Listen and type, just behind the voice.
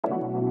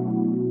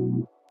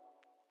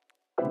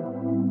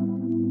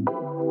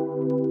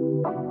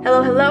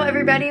Hello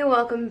everybody,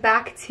 welcome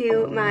back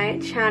to my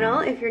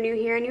channel. If you're new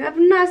here and you have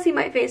not seen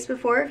my face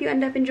before, if you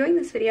end up enjoying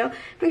this video,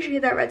 make sure you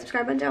hit that red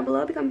subscribe button down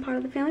below, become part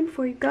of the family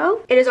before you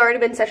go. It has already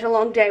been such a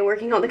long day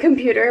working on the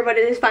computer, but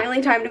it is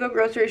finally time to go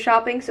grocery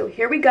shopping, so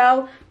here we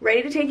go,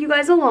 ready to take you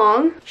guys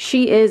along.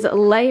 She is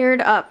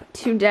layered up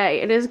today.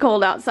 It is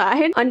cold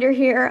outside. Under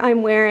here,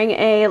 I'm wearing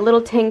a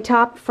little tank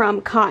top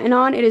from Cotton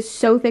On. It is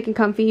so thick and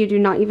comfy, you do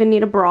not even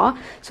need a bra.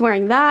 So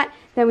wearing that.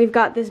 Then we've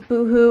got this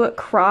Boohoo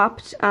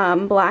cropped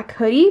black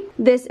hoodie.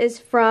 This is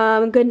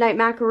from Goodnight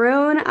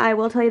Macaroon. I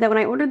will tell you that when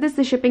I ordered this,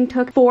 the shipping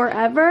took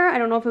forever. I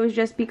don't know if it was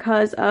just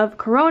because of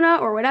Corona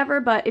or whatever,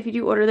 but if you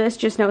do order this,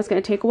 just know it's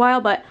going to take a while,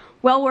 but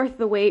well worth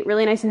the wait.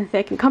 Really nice and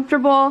thick and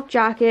comfortable.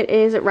 Jacket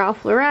is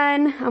Ralph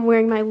Lauren. I'm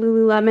wearing my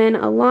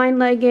Lululemon Align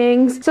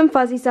leggings, some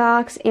fuzzy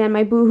socks, and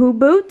my Boohoo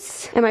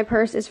boots. And my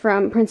purse is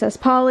from Princess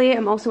Polly.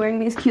 I'm also wearing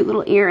these cute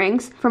little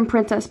earrings from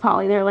Princess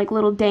Polly. They're like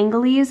little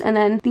danglies, and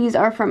then these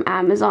are from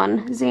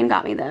Amazon. Zane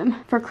got me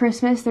them for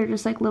Christmas. They're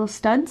just like little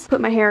studs.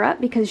 Put my hair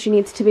up because she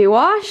needs to be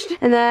washed.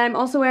 And then I'm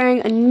also wearing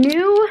a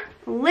new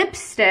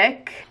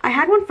lipstick. I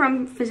had one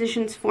from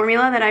Physicians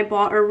Formula that I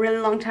bought a really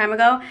long time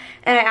ago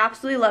and I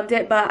absolutely loved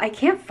it, but I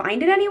can't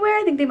find it anywhere.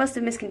 I think they must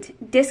have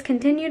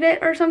discontinued it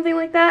or something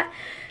like that.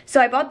 So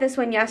I bought this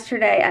one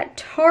yesterday at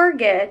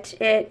Target.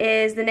 It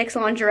is the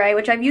NYX Lingerie,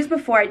 which I've used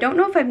before. I don't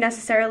know if I've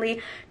necessarily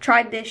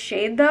tried this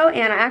shade though,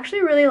 and I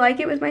actually really like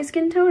it with my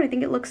skin tone. I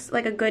think it looks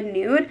like a good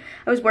nude.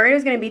 I was worried it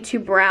was going to be too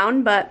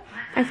brown, but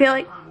I feel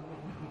like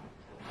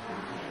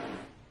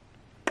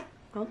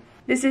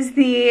this is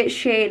the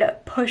shade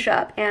Push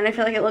Up, and I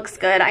feel like it looks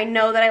good. I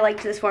know that I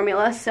liked this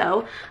formula,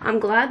 so I'm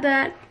glad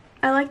that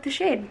I like the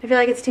shade. I feel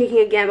like it's taking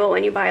a gamble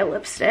when you buy a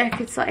lipstick.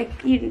 It's like,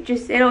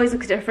 it always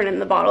looks different in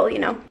the bottle, you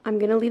know? I'm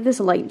gonna leave this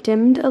light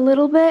dimmed a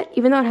little bit,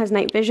 even though it has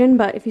night vision,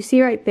 but if you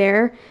see right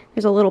there,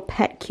 there's a little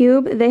pet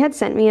cube. They had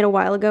sent me it a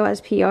while ago as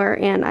PR,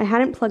 and I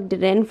hadn't plugged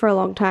it in for a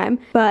long time,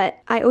 but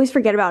I always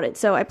forget about it,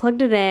 so I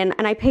plugged it in,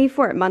 and I pay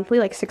for it monthly,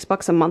 like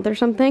 $6 a month or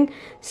something,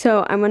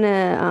 so I'm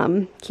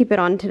gonna keep it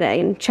on today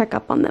and check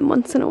up on them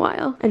once in a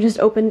while. I just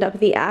opened up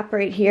the app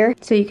right here,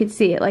 so you can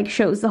see it like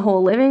shows the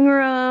whole living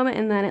room,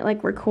 and then it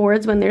like records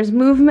when there's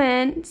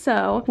movement,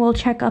 so we'll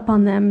check up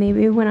on them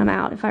maybe when I'm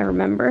out if I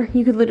remember.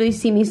 You could literally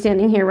see me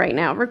standing here right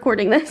now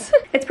recording this.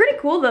 It's pretty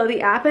cool though,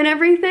 the app and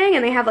everything,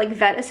 and they have like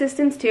vet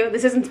assistants too.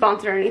 This isn't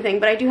sponsored or anything,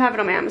 but I do have it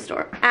on my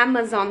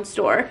Amazon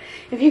store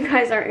if you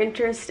guys are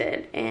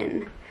interested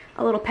in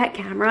a little pet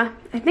camera.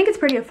 I think it's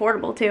pretty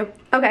affordable too.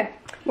 Okay,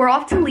 we're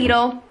off to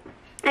Lidl.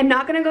 I'm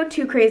not gonna go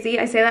too crazy,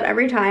 I say that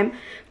every time,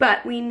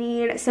 but we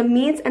need some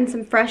meats and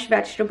some fresh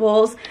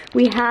vegetables.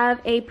 We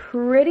have a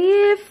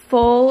pretty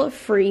full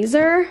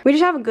freezer. We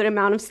just have a good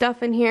amount of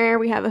stuff in here.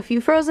 We have a few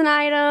frozen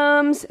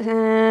items,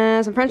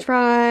 some french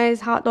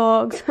fries, hot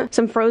dogs,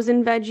 some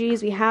frozen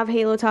veggies. We have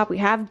Halo Top, we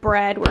have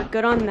bread, we're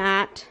good on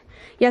that.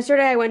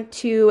 Yesterday I went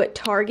to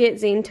Target.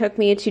 Zane took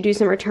me to do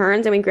some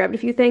returns and we grabbed a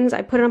few things.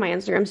 I put it on my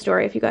Instagram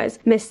story. If you guys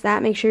missed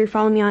that, make sure you're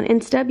following me on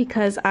Insta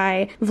because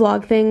I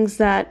vlog things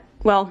that,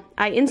 well,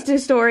 I Insta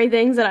story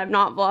things that I'm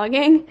not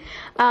vlogging.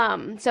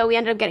 So we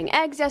ended up getting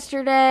eggs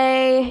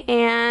yesterday,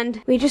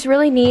 and we just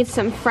really need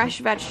some fresh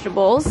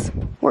vegetables.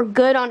 We're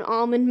good on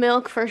almond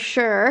milk for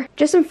sure.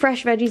 Just some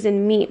fresh veggies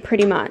and meat,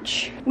 pretty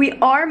much. We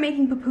are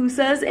making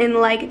pupusas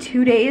in like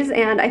 2 days,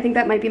 and I think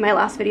that might be my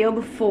last video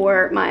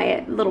before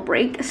my little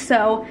break.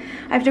 So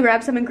I have to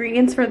grab some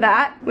ingredients for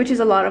that, which is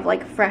a lot of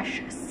like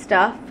fresh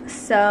stuff.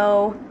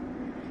 So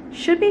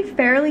should be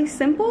fairly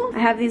simple. I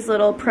have these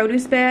little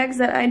produce bags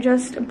that I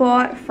just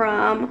bought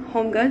from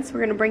Home Goods. We're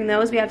gonna bring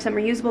those. We have some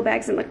reusable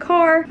bags in the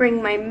car.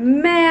 Bring my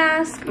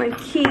mask, my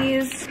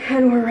keys,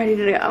 and we're ready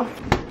to go.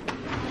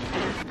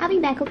 I'll be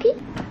back, okay?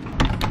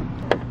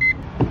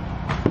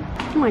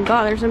 Oh my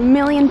god, there's a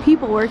million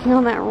people working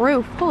on that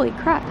roof. Holy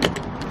crap.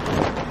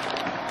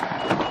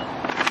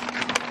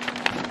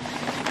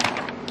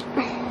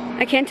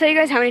 I can't tell you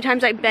guys how many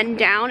times I bend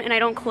down and I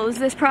don't close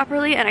this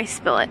properly and I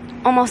spill it.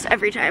 Almost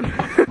every time.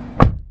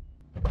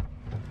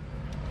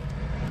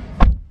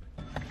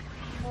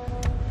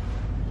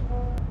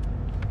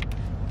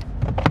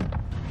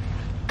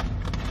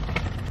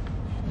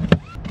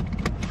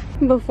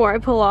 Before I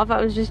pull off, I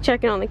was just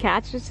checking on the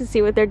cats just to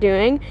see what they're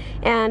doing,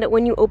 and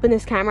when you open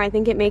this camera I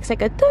think it makes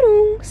like a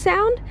doo-doo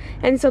sound,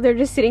 and so they're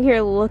just sitting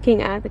here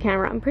looking at the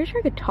camera. I'm pretty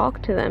sure I could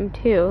talk to them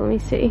too. Let me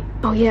see.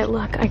 Oh yeah,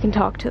 look, I can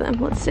talk to them.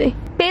 Let's see.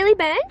 Bailey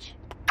Bench?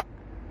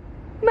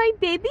 My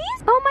babies?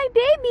 Oh my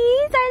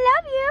babies, I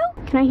love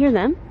you. Can I hear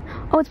them?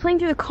 Oh, it's playing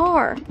through the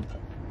car.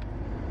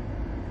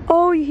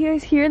 Oh, you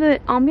guys hear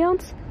the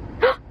ambiance?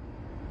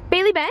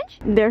 Bailey Bench?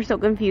 They're so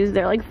confused,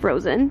 they're like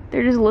frozen.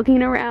 They're just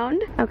looking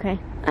around. Okay,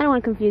 I don't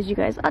want to confuse you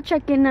guys. I'll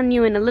check in on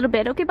you in a little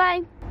bit. Okay,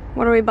 bye.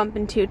 What are we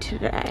bumping to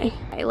today?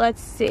 Okay,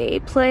 let's see.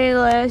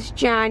 Playlist,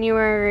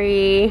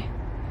 January.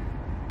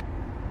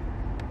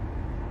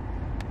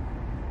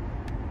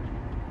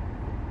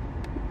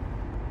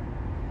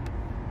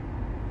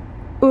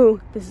 Ooh,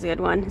 this is a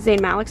good one.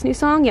 Zayn Malik's new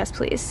song? Yes,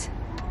 please.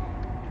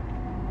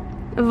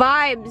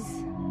 Vibes.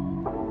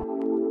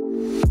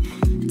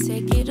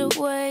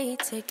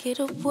 take it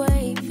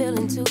away,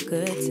 feeling too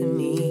good to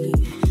me.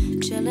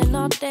 Chilling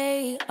all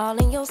day, all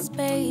in your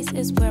space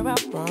is where I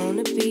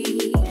wanna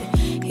be.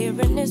 Here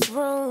in this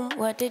room,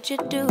 what did you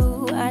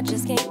do? I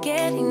just can't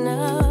get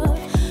enough.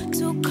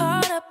 Too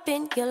caught up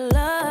in your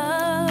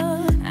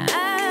love.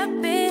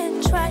 I've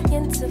been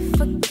trying to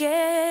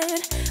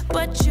forget,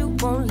 but you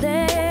won't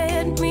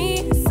let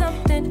me.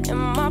 Something in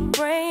my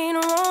brain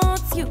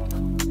wants you.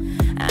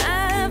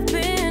 I've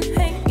been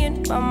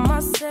hanging by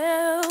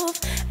myself,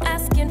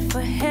 asking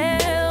for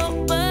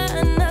help,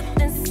 but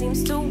nothing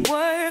seems to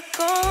work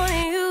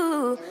on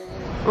you.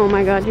 Oh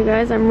my god, you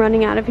guys, I'm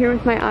running out of here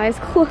with my eyes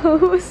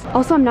closed.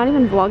 Also, I'm not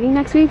even vlogging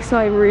next week, so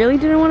I really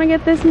didn't want to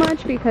get this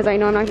much because I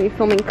know I'm not going to be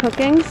filming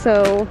cooking,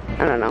 so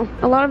I don't know.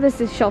 A lot of this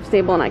is shelf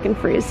stable and I can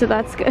freeze, so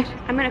that's good.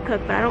 I'm going to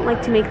cook, but I don't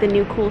like to make the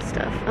new cool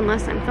stuff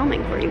unless I'm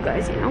filming for you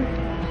guys, you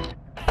know?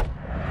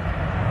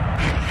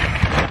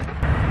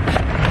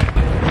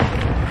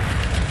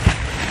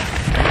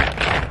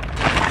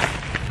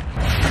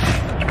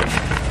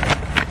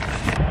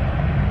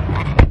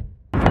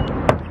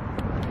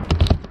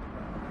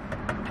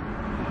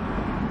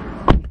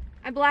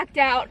 Blacked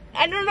out.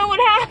 I don't know what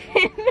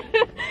happened.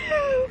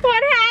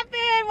 What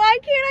happened? Why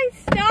can't I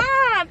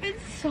stop?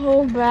 It's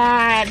so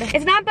bad.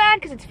 It's not bad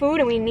because it's food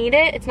and we need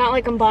it. It's not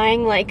like I'm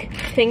buying like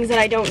things that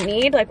I don't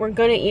need. Like we're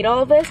gonna eat all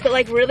of this, but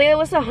like really it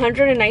was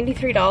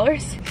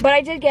 $193. But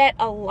I did get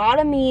a lot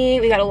of meat.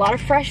 We got a lot of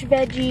fresh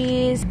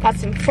veggies. Got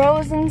some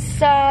frozen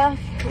stuff.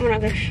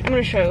 I'm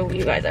gonna show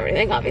you guys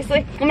everything,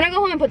 obviously. I'm gonna go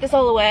home and put this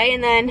all away,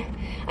 and then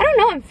I don't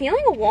know, I'm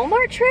feeling a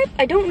Walmart trip.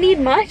 I don't need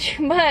much,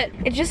 but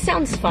it just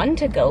sounds fun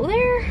to go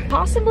there,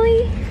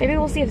 possibly. Maybe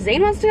we'll see if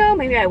Zane wants to go,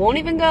 maybe I won't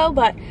even go,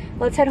 but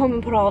let's head home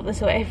and put all of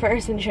this away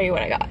first and show you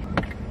what I got.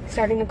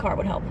 Starting the car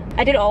would help.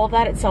 I did all of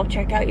that at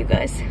self-checkout, you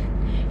guys.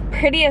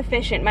 Pretty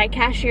efficient. My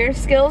cashier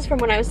skills from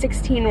when I was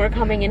 16 were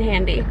coming in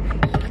handy.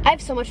 I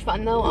have so much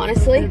fun though,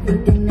 honestly.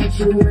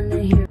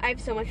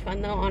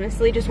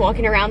 Just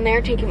walking around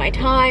there, taking my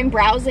time,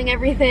 browsing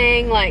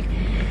everything. Like,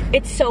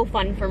 it's so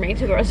fun for me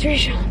to grocery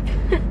shop.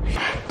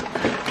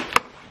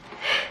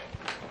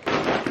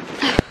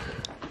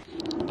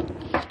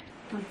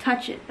 Don't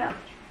touch it though.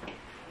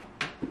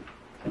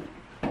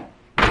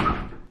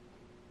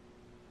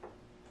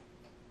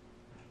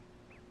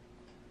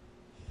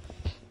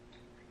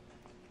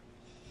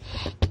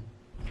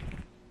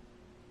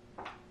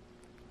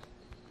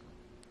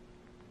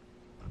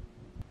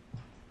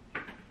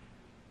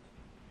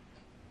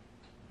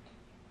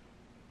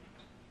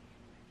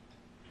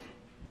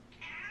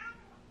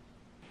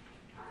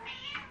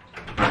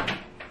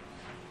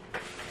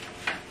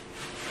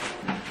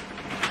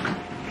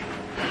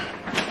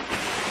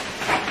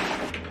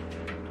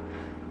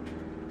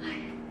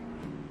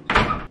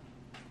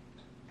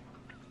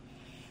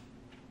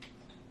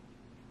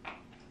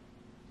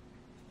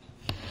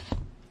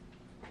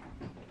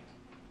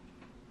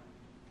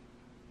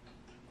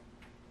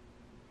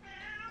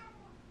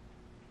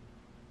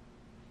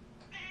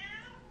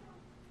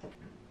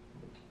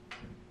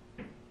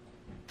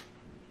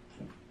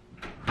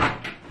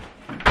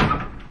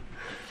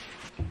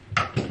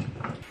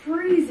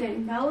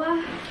 Freezing,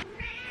 Bella.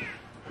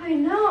 I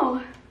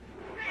know.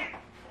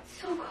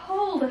 It's so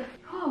cold.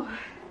 Oh,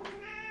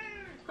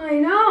 I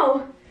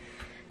know.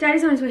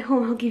 Daddy's on his way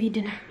home. He'll give you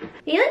dinner.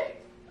 Really?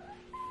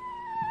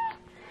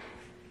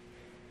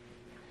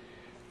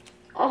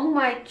 Oh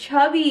my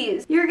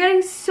chubbies. You're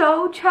getting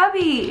so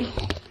chubby.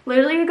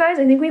 Literally, you guys,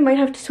 I think we might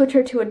have to switch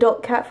her to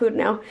adult cat food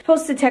now.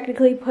 Supposed to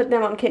technically put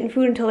them on kitten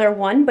food until they're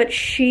 1, but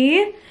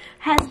she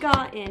has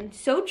gotten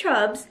so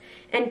chubs,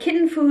 and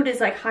kitten food is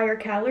like higher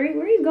calorie.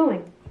 Where are you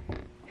going?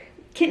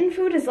 Kitten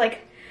food is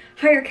like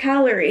higher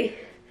calorie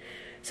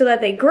so that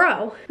they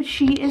grow. But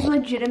she is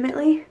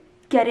legitimately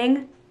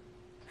getting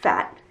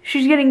fat.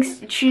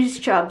 She's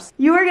chubs.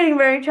 You are getting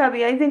very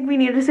chubby. I think we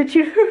need to switch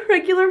you to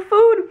regular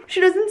food. She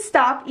doesn't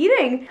stop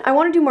eating. I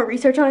want to do more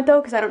research on it though,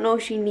 because I don't know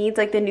if she needs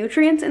like the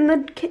nutrients in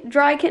the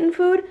dry kitten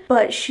food,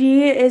 but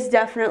she is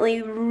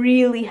definitely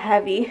really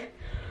heavy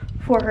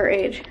for her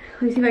age.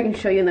 Let me see if I can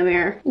show you in the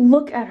mirror.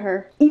 Look at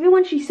her. Even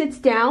when she sits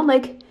down,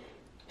 like,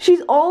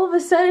 she's all of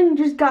a sudden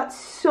just got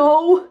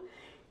so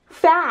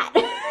fat.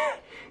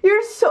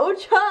 You're so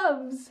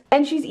chubs.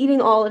 And she's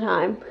eating all the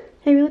time.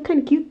 Hey, you look kind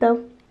of cute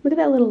though. Look at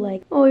that little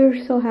leg. Oh,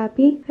 you're so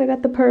happy. I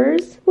got the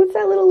purrs. What's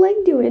that little leg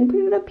doing?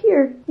 Put it up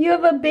here. You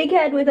have a big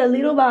head with a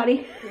little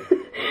body.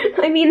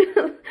 I mean,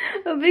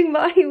 a big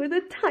body with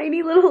a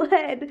tiny little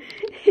head.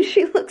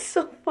 She looks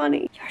so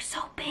funny. You're so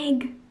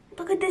big.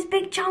 Look at this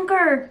big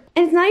chunker.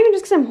 And it's not even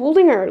just because I'm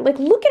holding her. Like,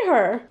 look at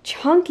her.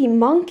 Chunky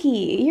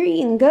monkey. You're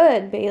eating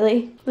good,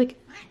 Bailey. Like,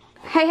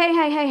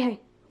 hey.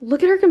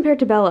 Look at her compared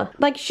to Bella.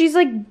 Like, she's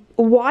like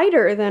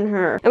wider than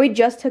her. And we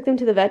just took them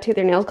to the vet to get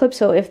their nails clipped,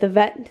 so if the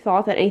vet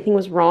thought that anything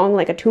was wrong,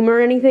 like a tumor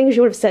or anything, she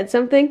would have said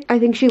something. I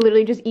think she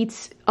literally just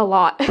eats a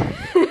lot.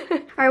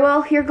 Alright,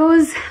 well, here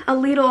goes a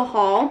Lidl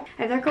haul.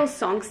 I have that girl's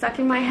song stuck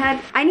in my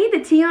head. I need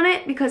the tea on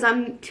it because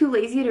I'm too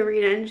lazy to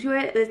read into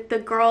it. The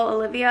girl,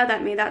 Olivia,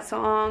 that made that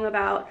song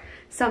about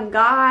some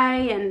guy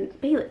and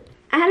Bailey.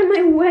 Out of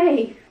my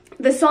way.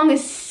 The song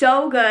is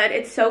so good.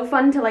 It's so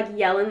fun to like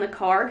yell in the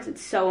car because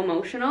it's so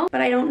emotional, but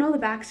I don't know the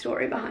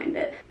backstory behind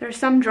it. There's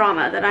some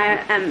drama that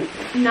I am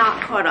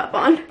not caught up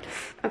on.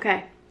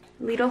 Okay,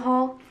 Lidl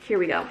haul, here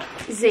we go.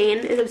 Zane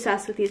is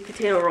obsessed with these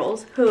potato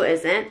rolls. Who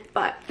isn't?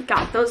 But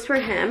got those for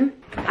him.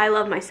 I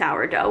love my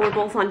sourdough. We're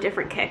both on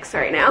different kicks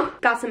right now.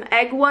 Got some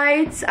egg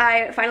whites.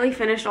 I finally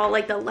finished all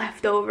like the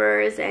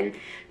leftovers and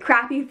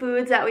crappy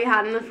foods that we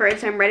had in the fridge.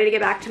 So I'm ready to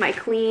get back to my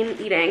clean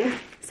eating.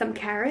 Some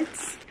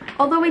carrots.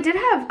 Although we did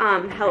have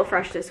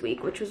HelloFresh this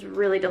week, which was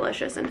really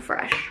delicious and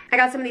fresh. I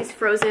got some of these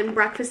frozen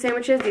breakfast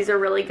sandwiches. These are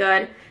really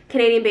good.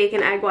 Canadian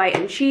bacon, egg white,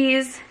 and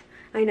cheese.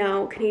 I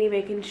know, Canadian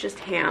bacon is just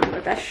ham,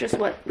 but that's just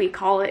what we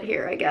call it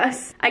here, I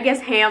guess. I guess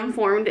ham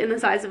formed in the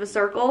size of a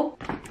circle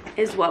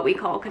is what we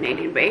call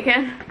Canadian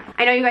bacon.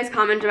 I know you guys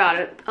comment about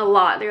it a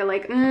lot. They're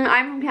like,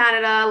 I'm from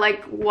Canada,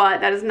 like what?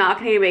 That is not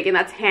Canadian bacon,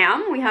 that's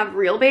ham. We have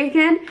real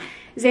bacon.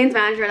 Zane's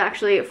manager is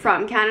actually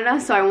from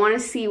Canada, so I want to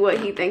see what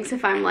he thinks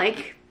if I'm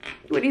like,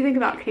 what do you think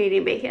about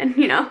Canadian bacon,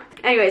 you know?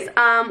 Anyways,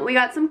 we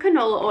got some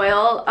canola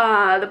oil.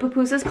 The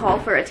pupusas call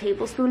for a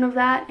tablespoon of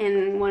that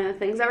in one of the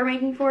things that we're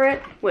making for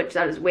it, which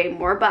that is way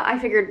more, but I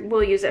figured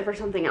we'll use it for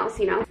something else,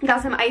 you know?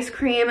 Got some ice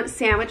cream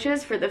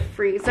sandwiches for the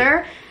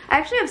freezer. I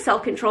actually have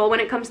self-control when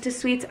it comes to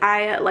sweets.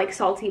 I like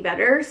salty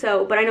better,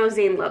 so, but I know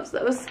Zane loves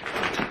those.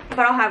 But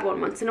I'll have one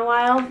once in a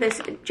while.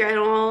 This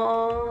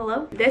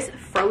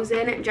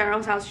frozen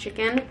General Tso's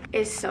chicken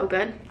is so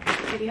good.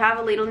 If you have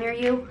a Lidl near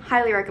you,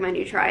 highly recommend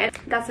you try it.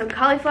 Got some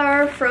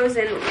cauliflower,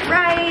 frozen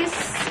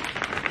rice,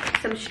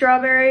 some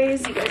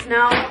strawberries. You guys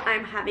know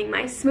I'm having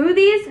my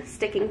smoothies,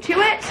 sticking to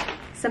it.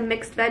 Some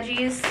mixed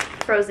veggies,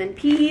 frozen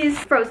peas,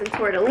 frozen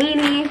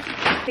tortellini.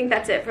 I think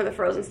that's it for the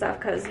frozen stuff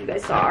because you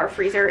guys saw our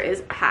freezer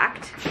is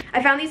packed.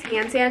 I found these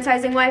hand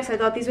sanitizing wipes. I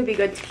thought these would be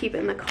good to keep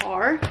in the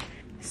car.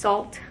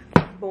 Salt,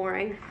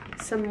 boring.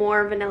 Some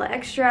more vanilla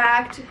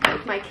extract.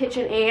 With my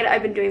KitchenAid,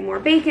 I've been doing more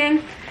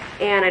baking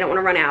and I don't want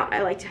to run out.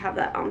 I like to have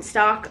that on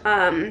stock.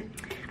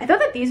 I thought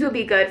that these would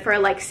be good for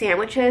like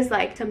sandwiches,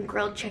 like some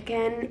grilled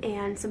chicken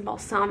and some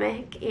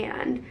balsamic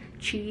and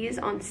cheese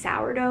on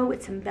sourdough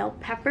with some bell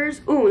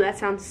peppers. Ooh, that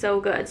sounds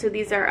so good. So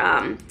these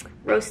are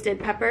roasted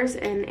peppers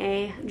in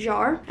a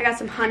jar. I got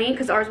some honey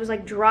because ours was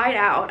like dried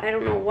out. I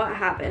don't know what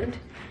happened.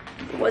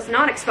 It was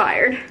not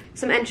expired.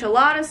 Some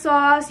enchilada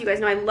sauce. You guys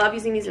know I love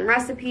using these in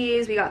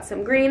recipes. We got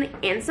some green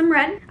and some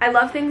red. I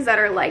love things that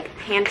are like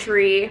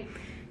pantry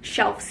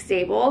shelf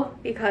stable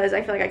because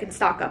I feel like I can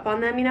stock up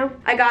on them, you know.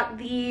 I got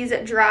these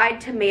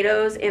dried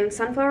tomatoes in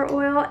sunflower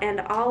oil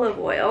and olive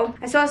oil.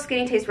 I saw a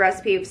Skinny Taste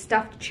recipe of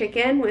stuffed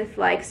chicken with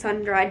like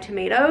sun-dried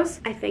tomatoes.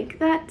 I think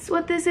that's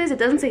what this is. It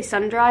doesn't say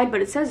sun-dried,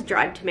 but it says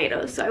dried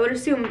tomatoes, so I would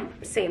assume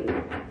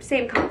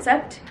same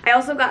concept. I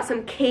also got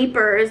some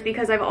capers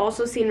because I've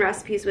also seen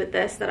recipes with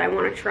this that I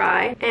want to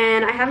try,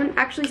 and I haven't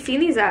actually seen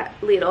these at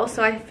Lidl,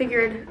 so I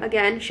figured,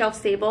 again, shelf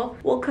stable.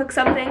 We'll cook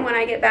something when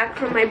I get back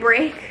from my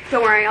break.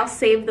 Don't worry, I'll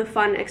save the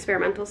fun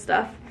experimental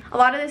stuff. A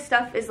lot of this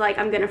stuff is like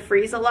I'm gonna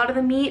freeze a lot of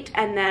the meat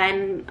and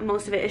then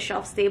most of it is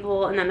shelf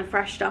stable, and then the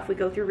fresh stuff we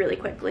go through really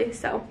quickly.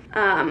 So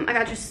I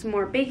got just some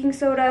more baking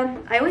soda.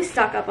 I always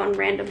stock up on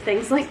random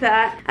things like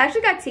that. I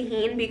actually got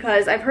tahini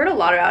because I've heard a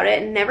lot about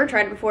it and never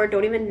tried it before.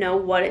 Don't even know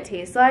what it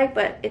tastes like,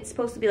 but it's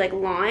supposed to be like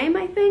lime,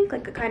 I think,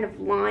 like a kind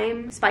of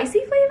lime spicy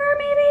flavor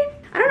maybe.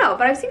 I don't know,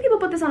 but I've seen people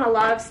put this on a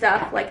lot of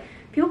stuff. Like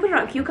people put it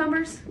on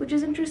cucumbers, which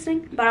is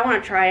interesting, but I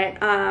want to try it.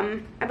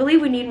 I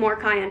believe we need more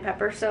cayenne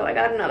pepper, so I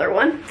got another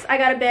one. So I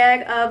got a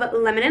bag of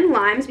lemon and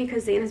limes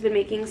because Zane has been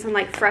making some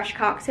like fresh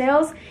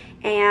cocktails,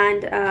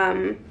 and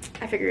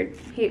I figured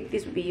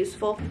these would be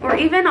useful. Or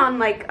even on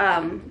like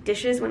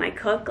dishes when I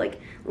cook, like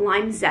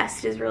lime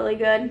zest is really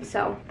good.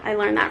 So I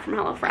learned that from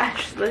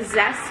HelloFresh. The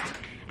zest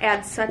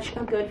adds such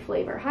a good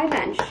flavor. Hi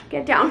Bench,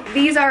 get down.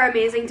 These are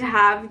amazing to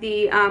have.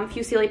 The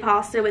fusilli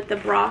pasta with the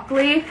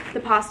broccoli,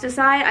 the pasta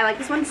side. I like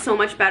this one so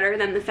much better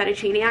than the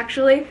fettuccine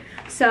actually.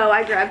 So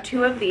I grabbed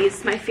 2 of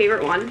these, my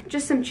favorite one.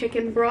 Just some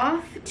chicken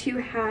broth to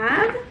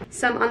have.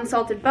 Some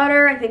unsalted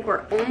butter. I think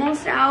we're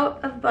almost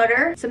out of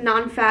butter. Some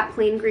non-fat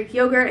plain Greek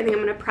yogurt. I think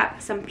I'm gonna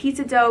prep some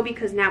pizza dough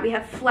because now we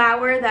have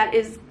flour that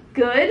is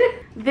good.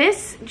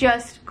 This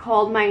just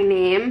called my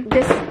name.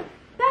 This,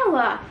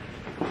 Bella.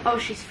 Oh,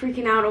 she's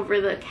freaking out over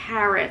the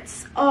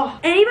carrots. Oh,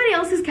 anybody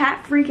else's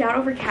cat freak out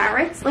over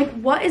carrots? Like,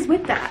 what is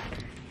with that?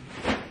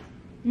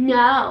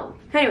 No.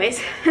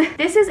 Anyways,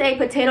 this is a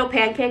potato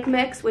pancake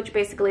mix, which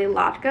basically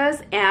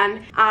latkes,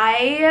 and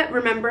I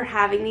remember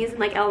having these in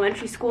like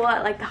elementary school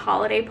at like the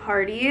holiday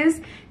parties.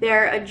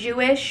 They're a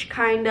Jewish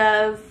kind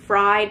of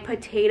fried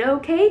potato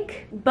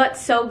cake, but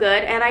so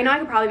good. And I know I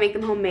could probably make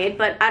them homemade,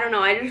 but I don't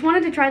know, I just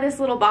wanted to try this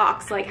little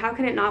box. Like, how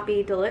can it not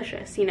be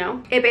delicious, you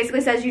know? It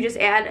basically says you just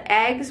add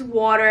eggs,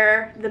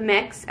 water, the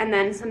mix, and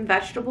then some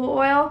vegetable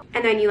oil,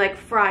 and then you like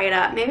fry it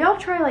up. Maybe I'll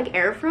try like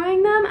air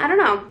frying them, I don't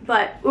know,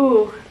 but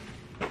ooh.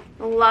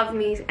 Love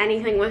me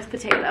anything with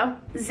potato.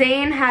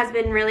 Zane has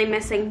been really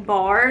missing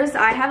bars.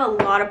 I have a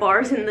lot of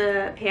bars in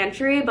the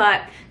pantry,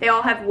 but they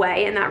all have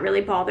whey and that really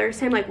bothers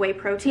him, like whey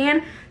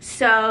protein.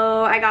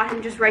 So I got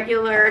him just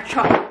regular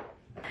chocolate.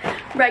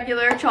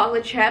 regular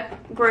chocolate chip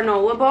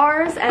granola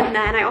bars, and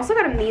then I also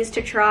got him these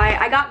to try.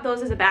 I got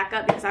those as a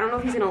backup because I don't know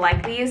if he's gonna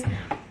like these,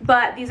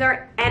 but these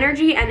are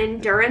energy and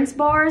endurance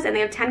bars, and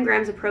they have 10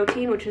 grams of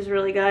protein, which is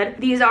really good.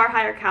 These are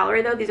higher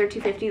calorie though. These are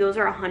 250, those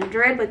are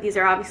 100, but these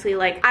are obviously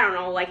like, I don't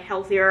know, like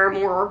healthier,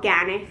 more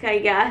organic, I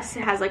guess.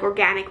 It has like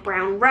organic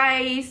brown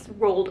rice,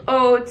 rolled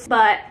oats,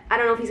 but I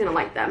don't know if he's gonna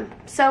like them.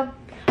 So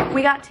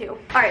we got 2. All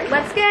right,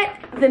 let's get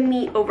the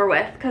meat over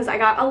with because I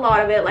got a lot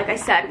of it. Like I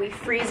said, we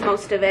freeze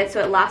most of it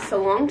so it lasts a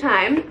long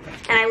time,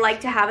 and I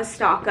like to have a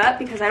stock up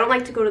because I don't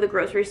like to go to the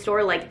grocery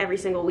store like every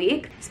single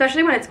week,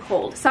 especially when it's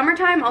cold.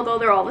 Summertime, although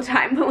they're all the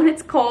time, but when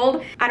it's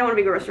cold, I don't want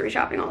to be grocery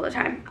shopping all the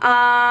time.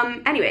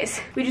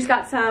 Anyways, we just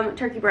got some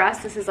turkey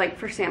breast. This is like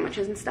for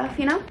sandwiches and stuff,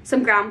 you know?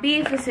 Some ground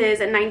beef. This is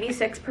a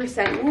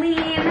 96%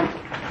 lean.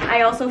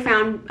 I also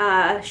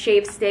found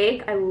shaved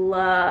steak. I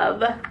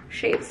love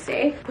shaved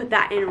steak. Put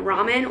that in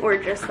ramen or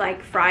just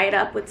like fry it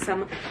up with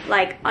some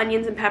like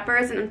onions and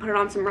peppers and then put it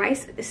on some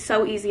rice. It's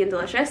so easy and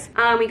delicious.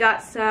 We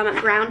got some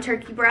ground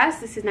turkey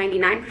breast. This is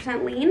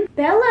 99% lean.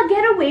 Bella,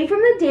 get away from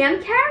the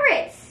damn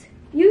carrots.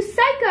 You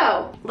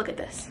psycho. Look at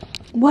this.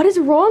 What is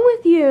wrong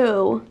with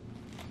you?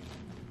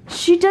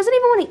 She doesn't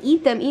even want to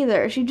eat them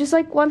either. She just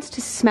like wants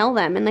to smell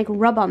them and like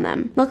rub on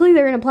them. Luckily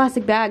they're in a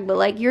plastic bag, but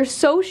like you're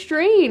so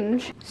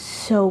strange.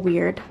 So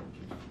weird.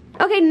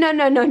 Okay, no.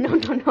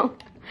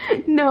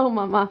 No,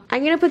 Mama.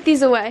 I'm gonna put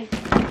these away.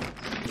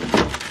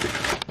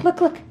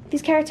 Look,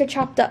 these carrots are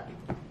chopped up.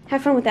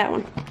 Have fun with that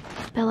one.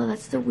 Bella,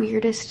 that's the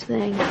weirdest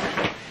thing.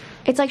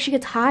 It's like she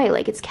gets high,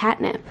 like it's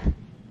catnip.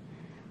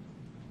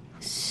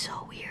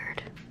 So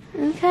weird.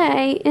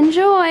 Okay,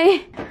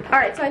 enjoy. All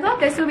right, so I thought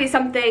this would be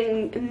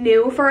something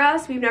new for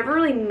us. We've never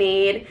really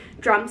made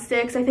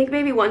drumsticks. I think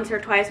maybe once or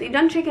twice. We've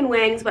done chicken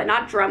wings, but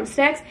not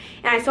drumsticks.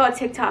 And I saw a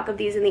TikTok of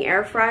these in the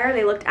air fryer.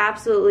 They looked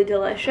absolutely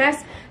delicious.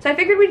 So I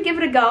figured we'd give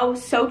it a go.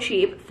 So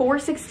cheap,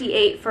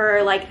 $4.68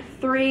 for like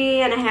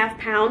 3.5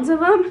 pounds of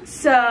them.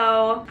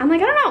 So I'm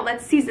like, I don't know,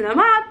 let's season them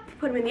up,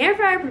 put them in the air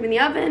fryer, put them in the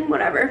oven,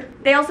 whatever.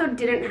 They also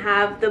didn't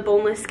have the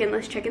boneless,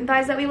 skinless chicken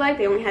thighs that we like.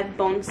 They only had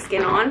bone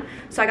skin on,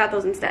 so I got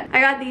those instead.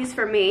 I got these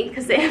for me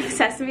because they have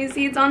sesame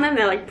seeds on them.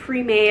 They're like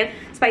pre-made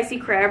spicy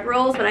crab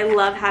rolls, but I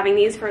love having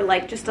these for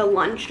like just a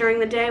lunch during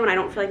the day when I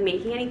don't feel like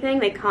making anything.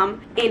 They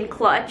come in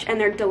clutch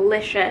and they're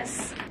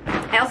delicious.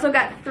 I also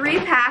got 3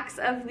 packs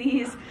of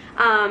these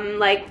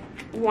like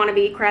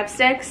wannabe crab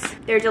sticks.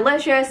 They're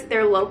delicious,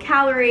 they're low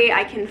calorie.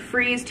 I can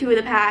freeze 2 of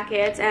the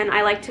packets, and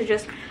I like to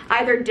just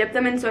either dip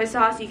them in soy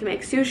sauce. You can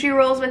make sushi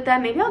rolls with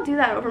them. Maybe I'll do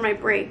that over my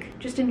break.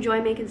 Just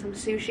enjoy making some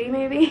sushi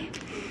maybe.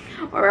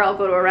 Or I'll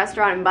go to a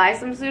restaurant and buy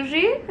some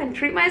sushi and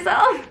treat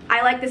myself.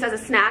 I like this as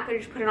a snack. I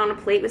just put it on a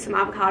plate with some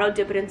avocado,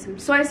 dip it in some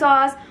soy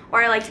sauce.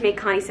 Or I like to make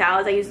connie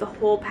salads. I use the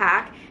whole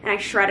pack and I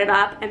shred it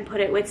up and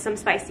put it with some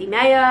spicy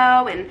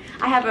mayo. And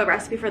I have a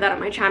recipe for that on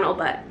my channel,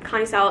 but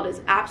connie salad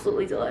is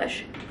absolutely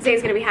delish.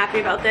 Zane's gonna be happy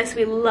about this.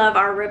 We love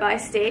our ribeye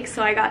steaks,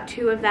 so I got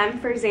 2 of them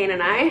for Zane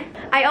and I.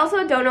 I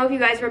also don't know if you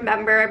guys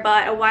remember,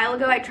 but a while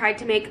ago I tried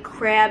to make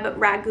crab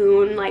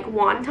ragoon like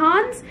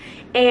wontons,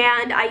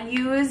 and I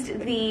used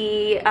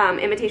the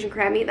imitation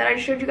crab meat that I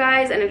showed you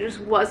guys, and it just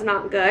was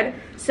not good.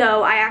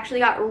 So I actually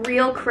got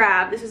real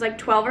crab. This was like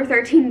 $12 or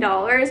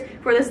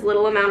 $13 for this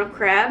little amount of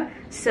crab.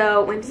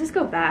 So when does this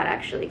go bad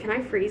actually? Can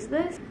I freeze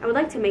this? I would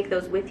like to make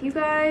those with you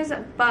guys,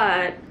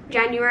 but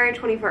January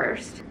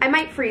 21st. I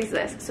might freeze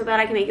this so that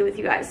I can make it with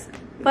you guys.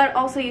 But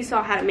also you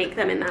saw how to make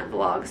them in that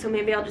vlog, so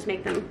maybe I'll just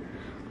make them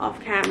off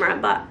camera,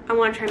 but I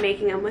want to try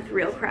making them with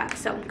real crab,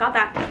 so got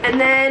that. And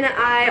then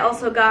I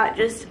also got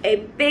just a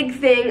big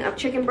thing of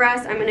chicken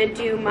breast. I'm gonna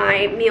do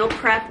my meal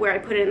prep where I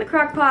put it in the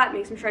crock pot,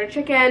 make some shredded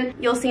chicken.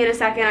 You'll see in a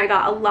second. I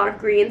got a lot of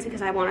greens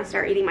because I want to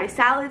start eating my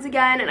salads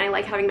again, and I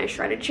like having my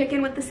shredded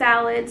chicken with the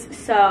salads,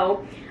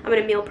 so I'm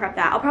gonna meal prep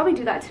that. I'll probably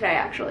do that today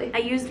actually. I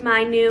used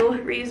my new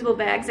reusable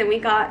bags, and we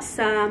got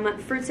some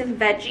fruits and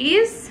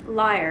veggies.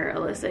 Liar,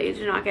 Alyssa, you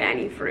did not get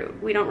any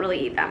fruit. We don't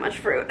really eat that much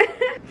fruit.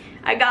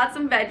 I got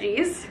some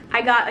veggies.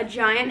 I got a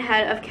giant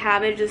head of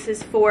cabbage. This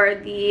is for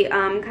the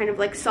kind of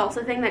like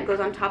salsa thing that goes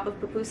on top of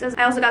pupusas.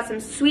 I also got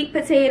some sweet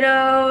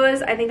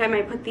potatoes. I think I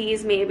might put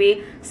these,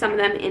 maybe some of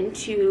them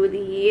into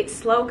the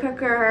slow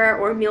cooker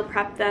or meal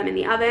prep them in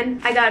the oven.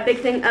 I got a big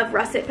thing of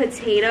russet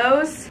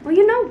potatoes. Well,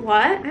 you know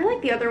what? I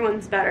like the other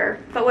ones better,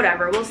 but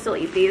whatever, we'll still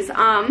eat these.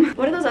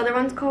 What are those other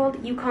ones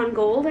called? Yukon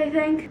Gold, I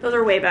think. Those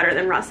are way better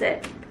than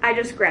russet. I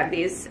just grabbed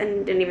these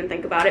and didn't even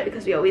think about it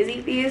because we always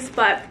eat these,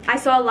 but I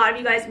saw a lot of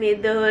you guys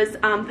made those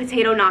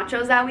potato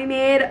nachos that we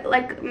made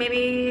like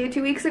maybe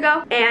 2 weeks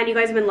ago, and you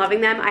guys have been loving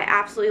them. I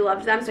absolutely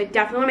loved them, so I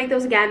definitely want to make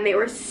those again. They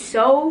were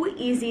so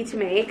easy to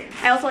make.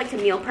 I also like to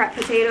meal prep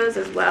potatoes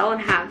as well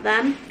and have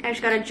them. I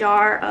just got a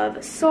jar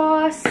of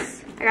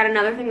sauce. I got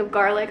another thing of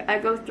garlic. I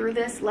go through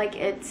this like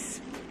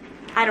it's,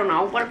 I don't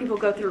know, what do people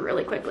go through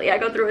really quickly? I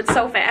go through it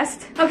so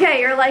fast. Okay,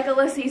 you're like,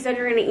 Alyssa, you said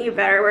you're gonna eat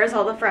better. Where's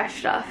all the fresh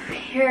stuff?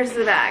 Here's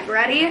the bag,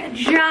 ready?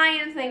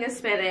 Giant thing of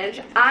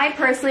spinach. I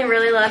personally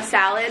really love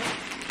salads,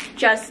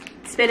 just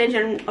spinach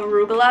and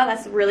arugula.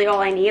 That's really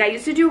all I need. I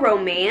used to do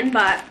romaine,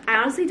 but I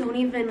honestly don't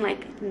even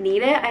like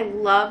need it. I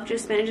love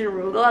just spinach and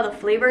arugula, the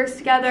flavors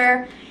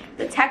together,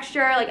 the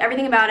texture, like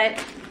everything about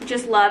it,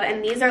 just love.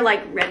 And these are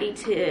like ready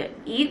to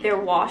eat. They're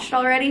washed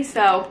already,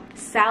 so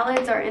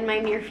salads are in my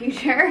near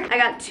future. I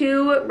got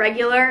 2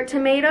 regular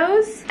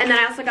tomatoes, and then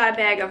I also got a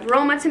bag of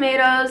Roma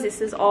tomatoes.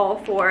 This is all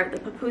for the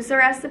pupusa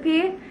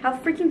recipe. How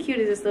freaking cute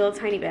is this little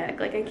tiny bag?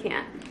 Like, I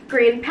can't.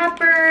 Green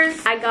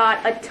peppers. I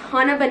got a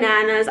ton of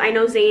bananas. I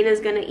know Zane is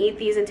gonna eat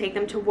these and take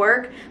them to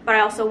work, but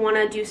I also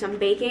wanna do some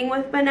baking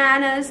with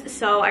bananas,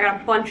 so I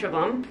got a bunch of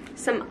them.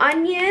 Some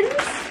onions.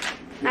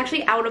 I'm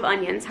actually out of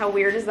onions. How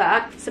weird is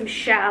that? Some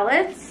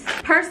shallots.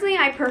 Personally,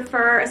 I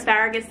prefer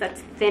asparagus that's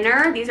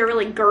thinner. These are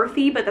really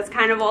girthy, but that's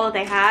kind of all that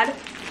they had.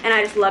 And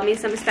I just love me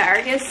some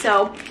asparagus,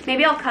 so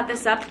maybe I'll cut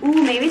this up.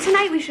 Ooh, maybe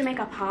tonight we should make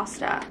a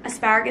pasta.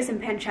 Asparagus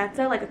and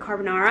pancetta, like a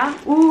carbonara.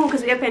 Ooh,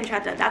 because we have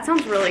pancetta. That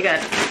sounds really good.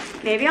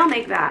 Maybe I'll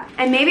make that.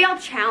 And maybe I'll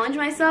challenge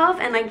myself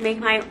and like make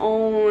my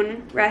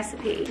own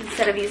recipe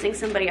instead of using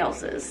somebody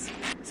else's.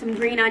 Some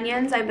green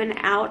onions. I've been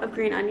out of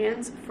green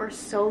onions for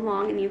so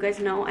long, and you guys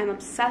know I'm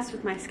obsessed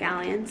with my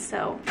scallions,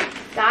 so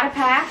got a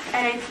pack.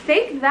 And I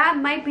think that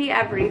might be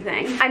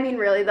everything. I mean,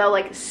 really though,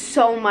 like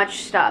so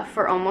much stuff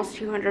for almost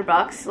 200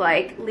 bucks.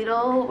 Like,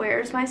 Lidl,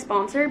 where's my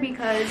sponsor?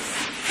 Because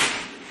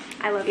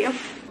I love you.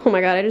 Oh my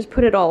god, I just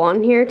put it all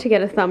on here to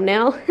get a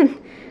thumbnail.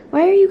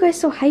 Why are you guys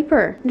so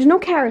hyper? There's no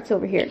carrots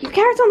over here. There's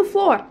carrots on the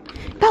floor.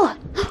 Bella,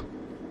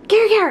 get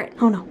your carrot.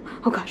 Oh no.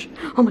 Oh gosh.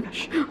 Oh my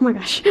gosh. Oh my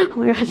gosh. Oh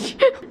my gosh.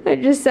 I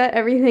just set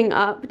everything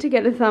up to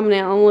get a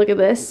thumbnail, and look at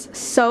this.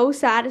 So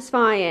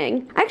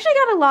satisfying. I actually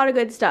got a lot of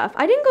good stuff.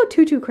 I didn't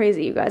go too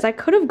crazy, you guys. I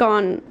could have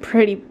gone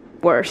pretty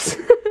worse.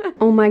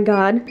 Oh my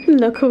god.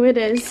 Look who it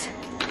is.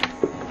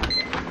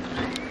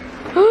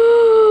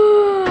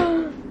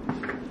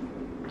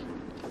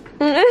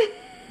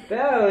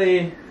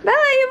 Belly!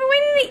 Belly, you've been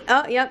waiting to eat.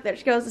 Oh, yep, there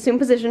she goes, assume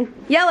position.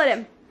 Yell at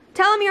him.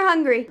 Tell him you're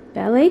hungry.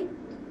 Belly?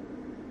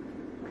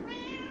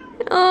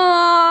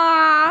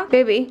 Aww.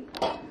 Baby.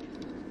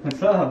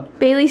 What's up?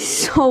 Bailey's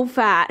so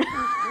fat.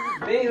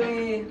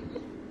 Bailey!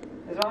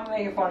 Is mom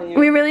making fun of you?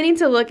 We really need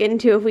to look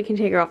into if we can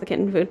take her off the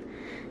kitten food.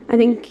 I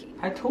think...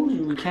 I told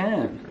you we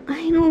can.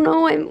 I don't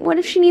know. What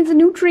if she needs the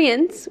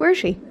nutrients? Where is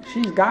she?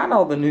 She's got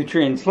all the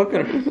nutrients. Look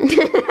at her.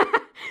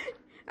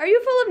 Are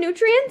you full of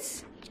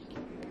nutrients?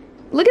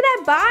 Look at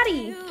that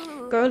body.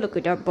 Girl, look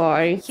at that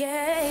body.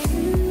 Yeah,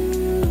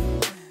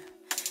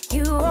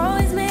 you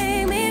always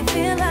make me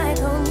feel like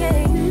home.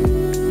 Yeah,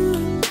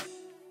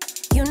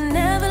 you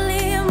never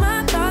leave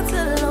my thoughts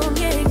alone.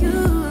 Yeah,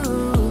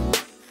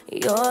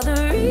 you're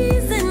the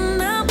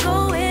reason I'm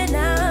going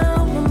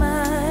out my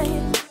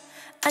mind.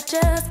 I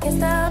just can't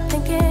stop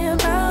thinking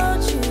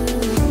about you.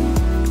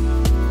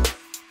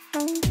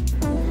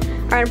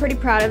 Alright, I'm pretty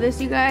proud of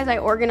this, you guys. I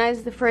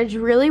organized the fridge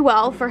really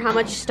well for how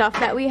much stuff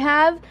that we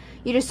have.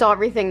 You just saw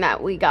everything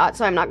that we got,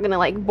 so I'm not gonna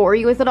like bore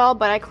you with it all,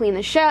 but I cleaned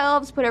the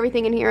shelves, put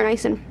everything in here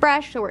nice and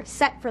fresh, so we're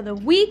set for the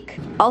week.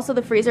 Also,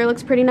 the freezer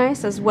looks pretty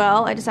nice as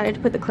well. I decided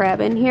to put the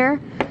crab in here,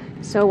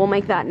 so we'll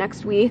make that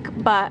next week.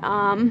 But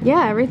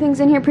yeah, everything's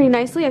in here pretty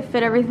nicely. I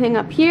fit everything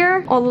up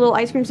here. All the little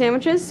ice cream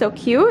sandwiches, so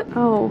cute.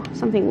 Oh,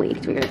 something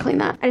leaked. We gotta clean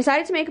that. I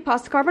decided to make a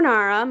pasta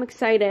carbonara. I'm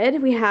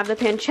excited. We have the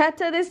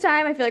pancetta this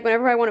time. I feel like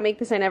whenever I want to make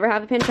this, I never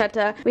have the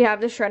pancetta. We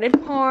have the shredded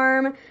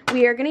parm.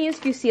 We are gonna use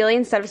fusilli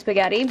instead of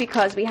spaghetti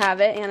because we have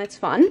it and it's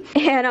fun.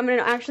 And I'm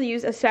gonna actually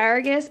use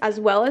asparagus as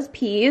well as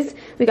peas.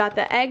 We got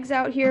the eggs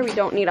out here. We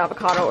don't need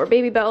avocado or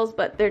baby bells,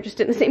 but they're just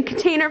in the same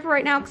container for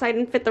right now because I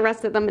didn't fit the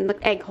rest of them in the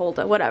egg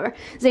holder, whatever.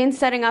 Zane's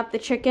setting up the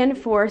chicken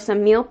for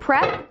some meal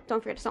prep.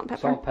 Don't forget salt and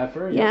pepper. Salt,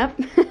 pepper? Yep.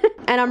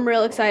 And I'm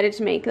real excited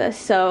to make this,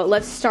 so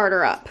let's start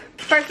her up.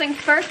 First things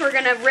first, we're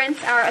gonna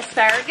rinse our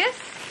asparagus.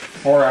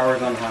 4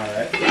 hours on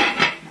high,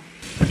 right?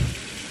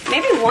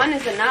 Maybe one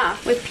is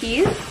enough. With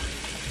peas?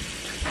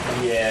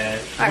 Yeah.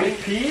 Right.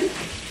 With peas?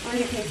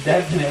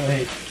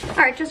 Definitely.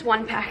 Alright, just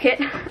one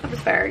packet of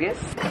asparagus.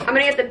 I'm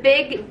gonna get the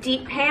big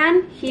deep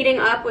pan heating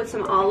up with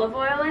some olive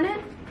oil in it.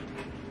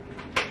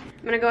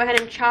 I'm gonna go ahead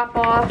and chop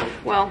off,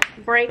 well,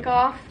 break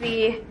off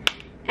the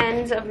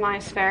ends of my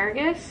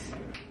asparagus.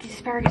 These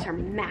asparagus are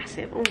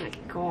massive, oh my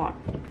god.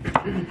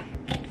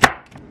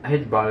 I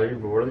hate to bother you,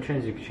 but what are the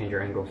chances you could change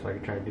your angle so I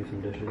could try to do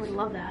some dishes? I would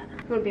love that.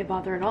 It wouldn't be a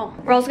bother at all.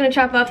 We're also gonna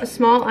chop up a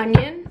small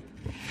onion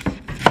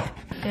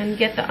and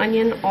get the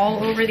onion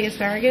all over the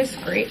asparagus.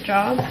 Great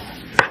job.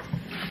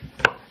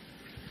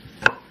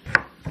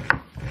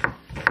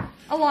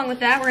 Along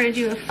with that, we're gonna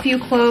do a few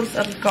cloves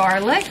of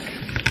garlic.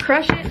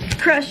 Crush it,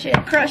 crush it,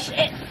 crush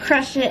it,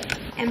 crush it,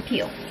 and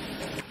peel.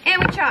 And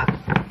we chop.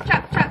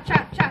 Chop, chop,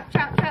 chop, chop,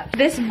 chop, chop.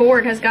 This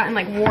board has gotten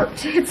like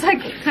warped. It's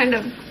like kind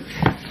of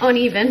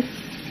uneven.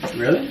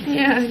 Really?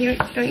 Yeah,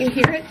 don't you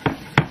hear it?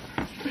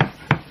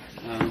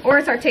 Or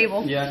it's our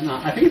table. Yeah, no,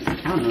 I think it's the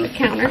counter. The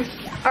counter.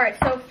 Alright,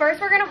 so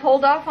first we're gonna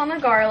hold off on the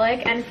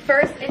garlic, and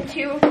first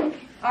into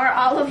our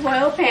olive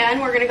oil pan,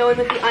 we're gonna go in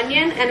with the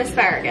onion and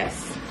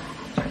asparagus.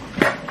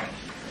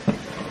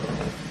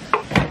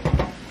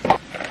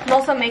 I'm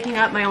also also making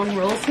up my own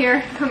rules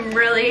here. I'm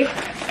really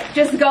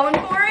just going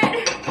for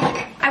it.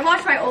 I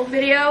watched my old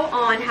video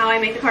on how I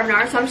make the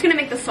carbonara, so I'm just gonna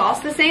make the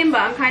sauce the same,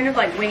 but I'm kind of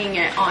like winging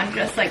it on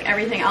just like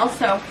everything else.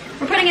 So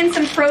we're putting in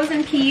some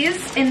frozen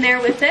peas in there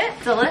with it.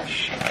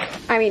 Delish.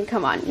 I mean,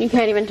 come on, you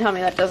can't even tell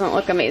me that doesn't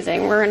look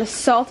amazing. We're gonna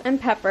salt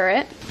and pepper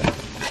it.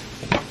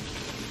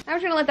 I'm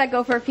just gonna let that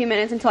go for a few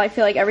minutes until I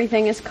feel like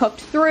everything is cooked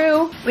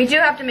through. We do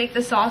have to make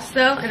the sauce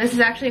though, and this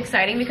is actually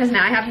exciting because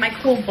now I have my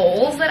cool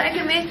bowls that I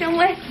can make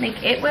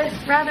it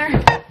with,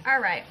 rather. All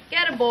right,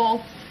 get a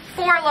bowl,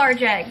 4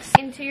 large eggs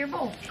into your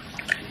bowl.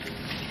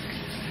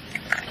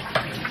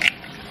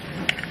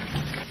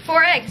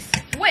 4 eggs,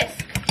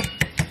 whisk.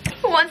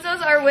 Once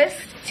those are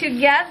whisked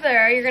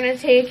together, you're gonna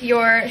take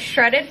your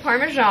shredded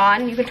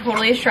Parmesan. You could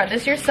totally shred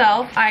this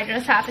yourself. I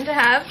just happen to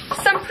have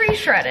some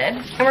pre-shredded.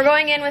 And we're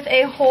going in with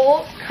a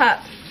whole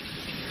cup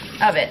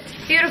of it.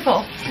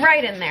 Beautiful,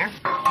 right in there.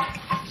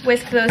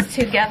 Whisk those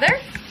together.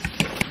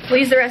 We'll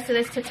use the rest of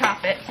this to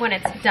top it when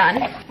it's done.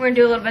 We're gonna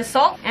do a little bit of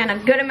salt and a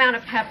good amount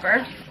of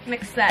pepper.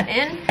 Mix that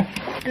in.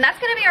 And that's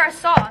gonna be our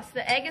sauce.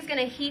 The egg is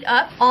gonna heat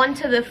up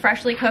onto the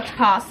freshly cooked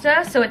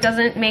pasta, so it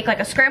doesn't make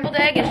like a scrambled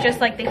egg. It's just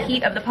like the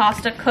heat of the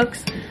pasta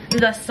cooks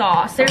the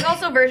sauce. There's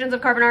also versions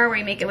of carbonara where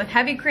you make it with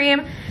heavy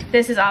cream.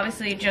 This is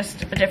obviously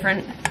just a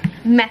different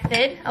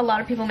method. A lot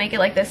of people make it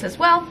like this as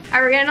well. All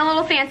right, we're getting a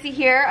little fancy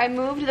here. I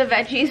moved the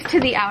veggies to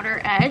the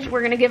outer edge.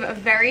 We're gonna give a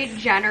very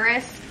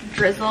generous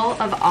drizzle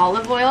of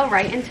olive oil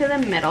right into the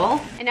middle.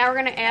 And now we're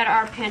gonna add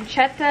our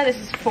pancetta. This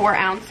is 4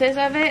 ounces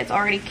of it. It's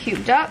already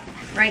cubed up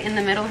right in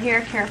the middle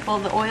here. Careful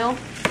of the oil.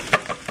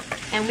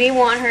 And we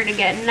want her to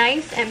get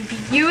nice and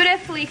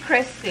beautifully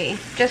crispy,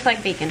 just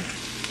like bacon.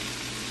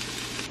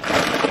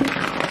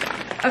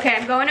 Okay,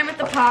 I'm going in with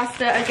the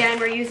pasta. Again,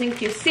 we're using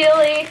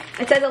fusilli.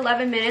 It says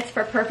 11 minutes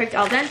for perfect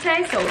al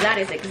dente, so that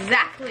is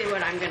exactly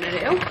what I'm gonna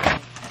do.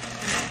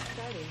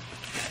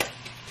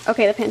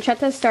 Okay, the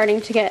pancetta is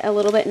starting to get a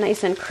little bit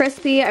nice and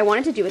crispy. I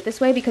wanted to do it this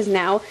way because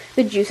now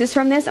the juices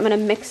from this, I'm gonna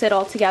mix it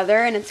all together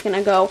and it's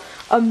gonna go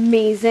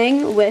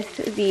amazing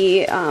with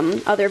the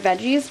other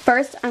veggies.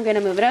 First, I'm gonna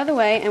move it out of the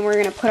way and we're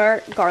gonna put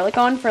our garlic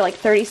on for like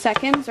 30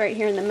 seconds right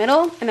here in the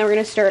middle, and then we're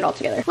gonna stir it all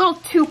together. Little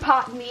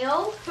 2-pot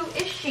meal. Who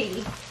is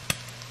she?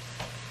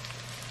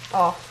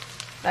 Oh,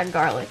 that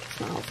garlic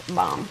smells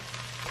bomb.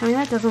 Tell me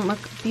that doesn't look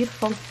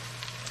beautiful.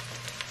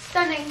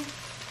 Stunning.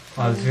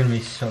 Oh, this is gonna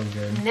be so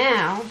good.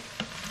 Now,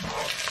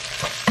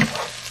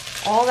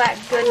 all that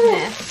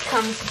goodness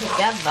comes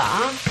together.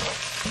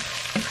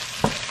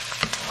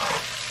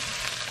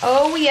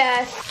 Oh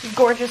yes,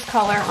 gorgeous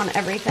color on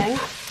everything.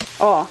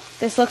 Oh,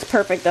 this looks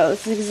perfect though.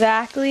 This is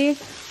exactly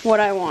what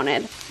I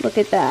wanted. Look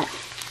at that.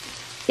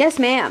 Yes,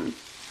 ma'am.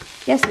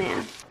 Yes,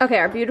 ma'am. Okay,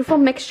 our beautiful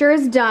mixture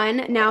is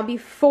done. Now,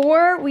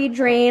 before we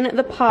drain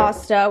the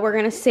pasta, we're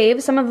gonna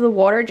save some of the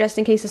water just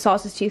in case the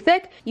sauce is too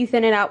thick. You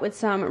thin it out with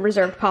some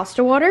reserved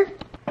pasta water.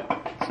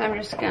 So I'm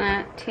just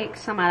gonna take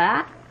some of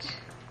that.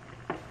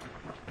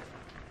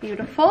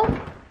 Beautiful.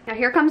 Now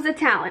here comes the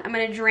talent. I'm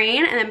gonna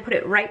drain and then put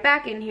it right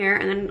back in here,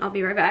 and then I'll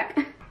be right back.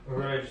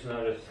 I just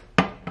noticed.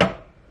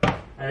 I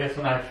guess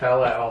when I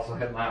fell, I also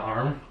hit my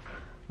arm.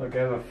 Look, I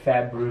have a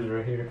fat bruise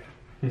right here.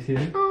 You see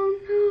it? Oh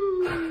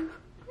no.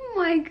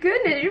 Oh my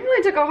goodness, you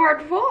really took a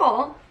hard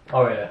fall.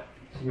 Oh yeah,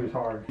 it was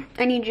hard.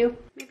 I need you.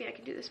 Maybe I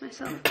could do this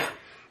myself.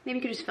 Maybe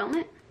you could just film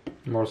it.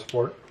 More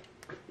support.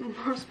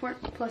 More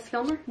support plus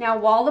filmer. Now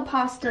while the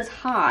pasta's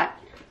hot,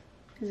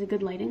 is it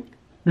good lighting?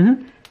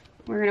 Mm-hmm.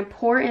 We're gonna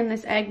pour in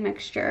this egg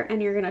mixture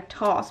and you're gonna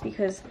toss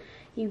because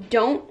you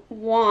don't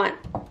want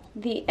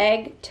the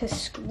egg to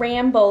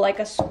scramble like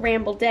a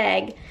scrambled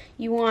egg.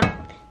 You want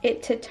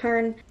it to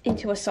turn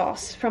into a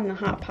sauce from the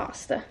hot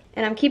pasta.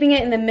 And I'm keeping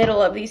it in the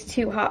middle of these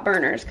 2 hot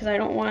burners because I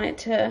don't want it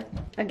to,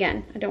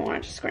 again, I don't want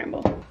it to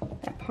scramble.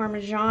 That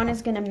Parmesan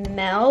is gonna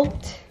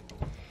melt.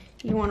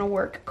 You wanna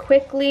work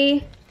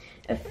quickly,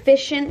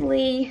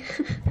 efficiently,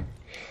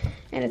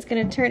 and it's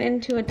gonna turn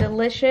into a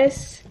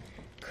delicious,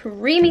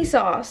 creamy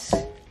sauce.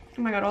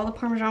 Oh my God, all the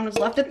Parmesan was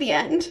left at the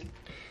end.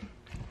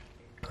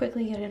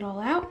 Quickly get it all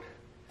out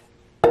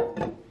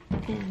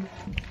and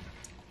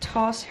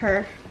toss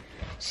her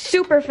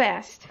super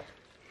fast.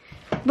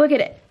 Look at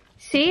it.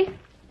 See?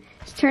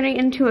 It's turning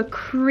into a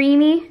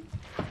creamy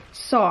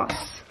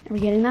sauce. Are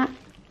we getting that?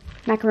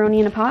 Macaroni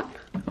in a pot?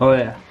 Oh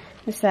yeah.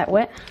 It's that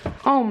wet.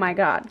 Oh my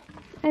God.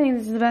 I think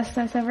this is the best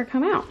that's ever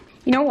come out.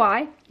 You know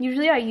why?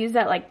 Usually I use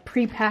that like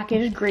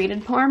pre-packaged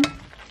grated parm.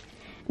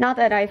 Not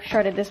that I've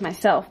shredded this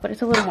myself, but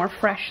it's a little more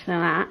fresh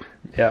than that.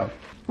 Yeah.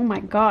 Oh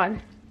my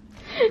God.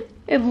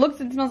 It looks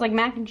and smells like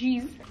mac and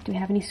cheese. Do we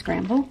have any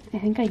scramble? I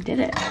think I did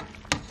it.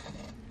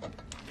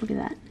 Look at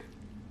that.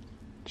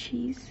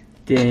 Cheese.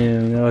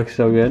 Damn, that looks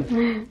so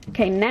good.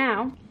 Okay,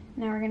 now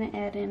we're gonna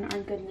add in our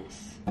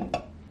goodness.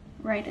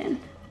 Right in.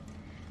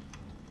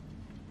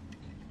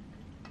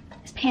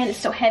 This pan is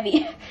so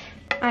heavy.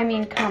 I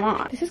mean, come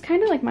on. This is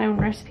kind of like my own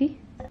recipe.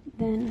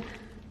 Then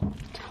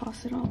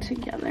toss it all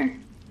together.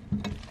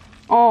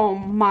 Oh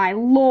my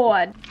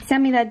Lord. Tell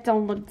me that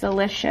don't look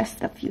delicious.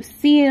 The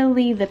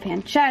fusilli, the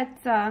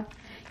pancetta.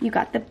 You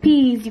got the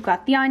peas, you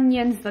got the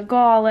onions, the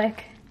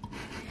garlic.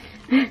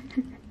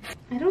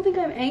 I don't think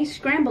I have any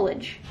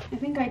scramblage. I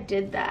think I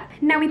did that.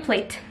 Now we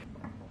plate.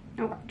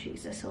 Oh,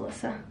 Jesus,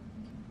 Alyssa.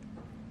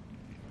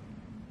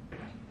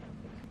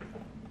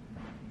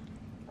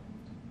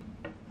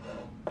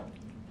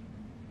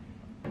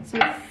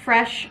 Some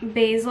fresh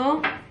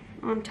basil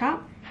on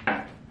top.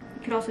 You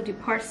could also do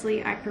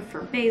parsley. I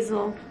prefer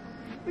basil.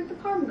 Where'd the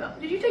parm go?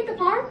 Did you take the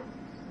parm?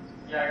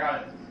 Yeah, I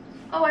got it.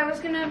 Oh, I was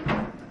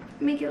gonna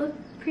make it look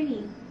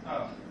pretty.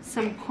 Oh.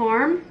 Some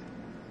parm.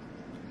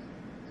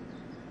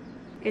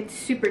 It's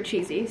super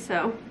cheesy,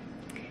 so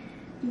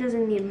it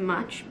doesn't need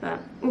much, but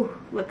ooh,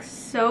 looks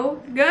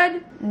so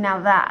good. Now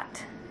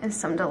that is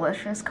some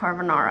delicious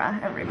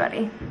carbonara,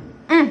 everybody.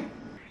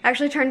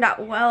 Actually turned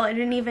out well. I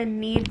didn't even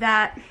need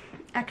that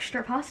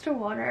extra pasta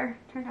water.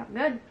 Turned out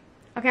good.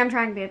 Okay, I'm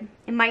trying, babe.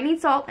 It might need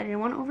salt. I didn't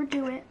want to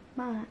overdo it,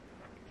 but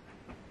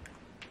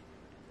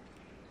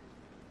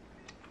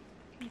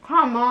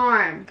come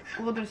on. A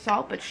little bit of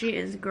salt, but she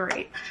is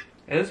great.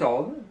 Is all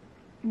of it?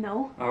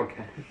 No.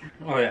 Okay.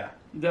 Oh yeah.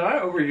 Did I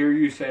overhear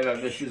you say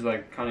that this is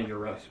like kind of your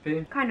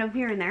recipe? Kind of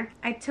here and there.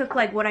 I took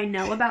like what I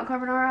know about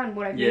carbonara and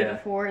what I've made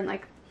before and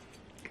like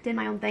did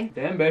my own thing.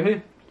 Damn,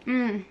 baby.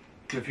 The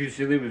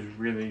fusilli was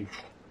really,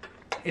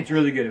 it's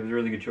really good. It was a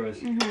really good choice.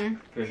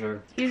 For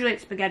sure. Usually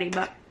it's spaghetti,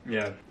 but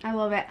yeah, I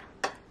love it.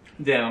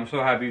 Damn, I'm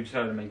so happy you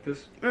decided to make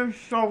this. It's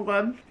so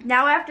good.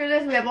 Now after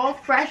this, we have all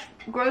fresh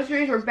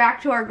groceries. We're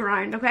back to our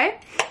grind, okay?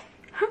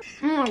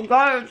 Oh my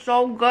god, it's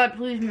so good.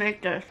 Please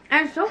make this.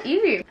 And it's so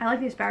easy. I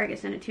like the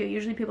asparagus in it too.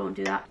 Usually people don't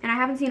do that. And I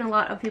haven't seen a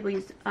lot of people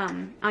use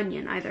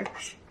onion either.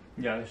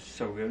 Yeah, it's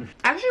so good.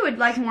 I actually would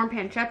like more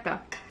pancetta.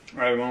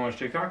 Alright, you want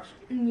to watch TikToks?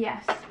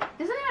 Yes.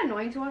 Isn't it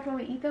annoying to watch while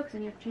we eat though? Because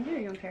then you have to change it, or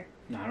you don't care?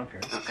 No, I don't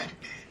care. Okay.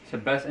 It's the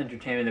best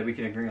entertainment that we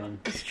can agree on.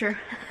 It's true.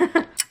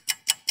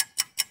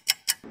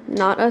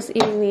 Not us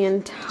eating the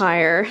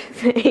entire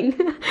thing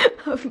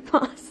of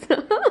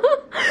pasta.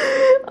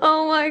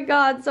 Oh my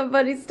god,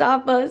 somebody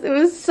stop us. It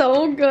was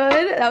so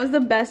good. That was the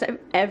best I've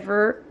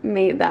ever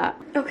made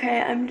that.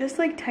 Okay, I'm just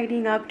like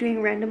tidying up,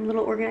 doing random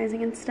little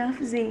organizing and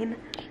stuff. Zane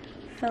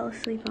fell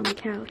asleep on the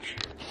couch.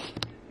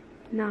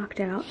 Knocked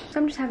out. So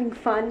I'm just having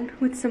fun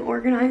with some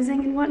organizing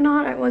and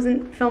whatnot. I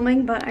wasn't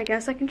filming, but I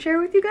guess I can share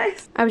with you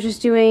guys. I was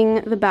just doing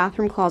the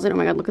bathroom closet. Oh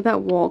my god, look at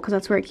that wall, because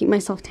that's where I keep my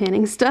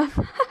self-tanning stuff.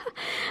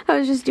 I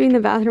was just doing the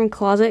bathroom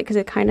closet because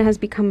it kind of has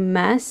become a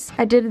mess.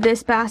 I did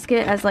this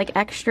basket as like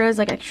extras,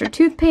 like extra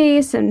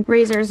toothpaste and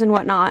razors and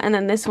whatnot. And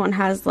then this one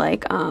has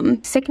like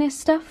sickness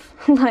stuff,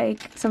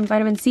 like some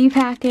vitamin C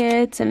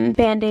packets and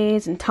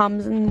Band-Aids and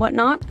Tums and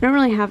whatnot. I don't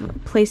really have a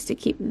place to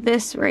keep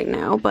this right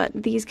now, but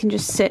these can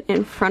just sit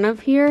in front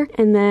of here.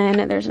 And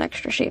then there's an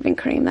extra shaving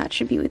cream that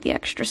should be with the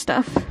extra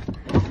stuff.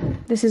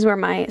 This is where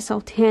my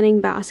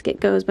self-tanning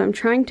basket goes, but I'm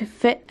trying to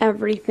fit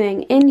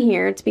everything in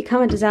here. It's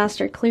become a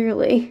disaster,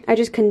 clearly. I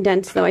just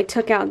condensed, though. I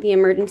took out the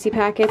emergency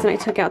packets, and I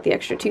took out the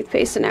extra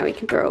toothpaste, so now we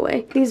can throw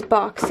away these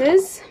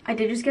boxes. I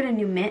did just get a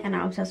new mitt, and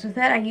I'm obsessed with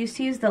it. I used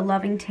to use the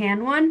Loving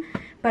Tan one,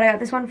 but I got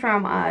this one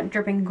from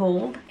Dripping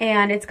Gold,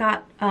 and it's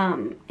got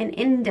an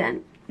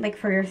indent like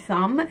for your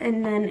thumb,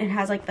 and then it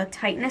has like the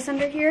tightness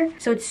under here,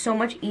 so it's so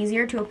much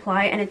easier to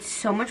apply, and it's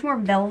so much more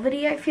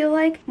velvety, I feel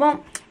like.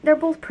 Well, they're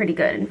both pretty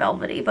good and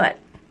velvety, but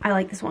I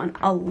like this one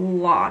a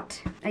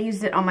lot. I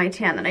used it on my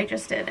tan that I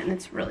just did, and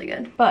it's really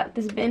good. But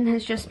this bin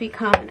has just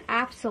become an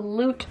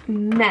absolute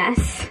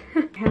mess.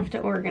 I have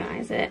to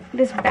organize it.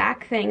 This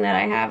back thing that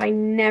I have, I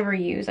never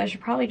use. I should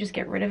probably just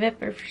get rid of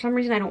it, but for some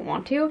reason I don't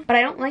want to. But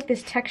I don't like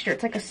this texture.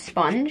 It's like a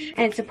sponge,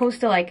 and it's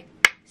supposed to like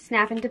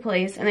snap into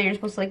place, and then you're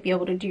supposed to like be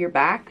able to do your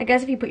back. I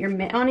guess if you put your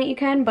mitt on it, you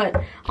can,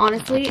 but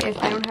honestly,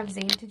 if I don't have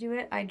Zane to do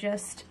it, I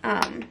just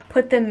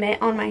put the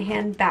mitt on my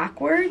hand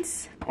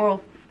backwards, or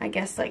I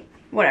guess like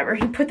whatever,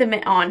 you put the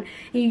mitt on,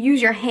 you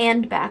use your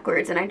hand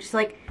backwards, and I just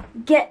like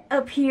get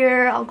up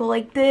here, I'll go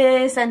like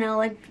this, and I'll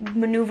like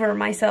maneuver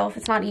myself.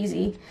 It's not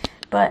easy,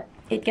 but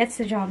it gets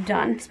the job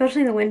done,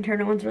 especially in the winter.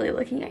 No one's really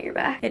looking at your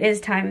back. It is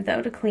time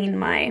though to clean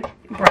my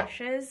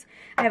brushes.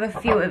 I have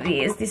a few of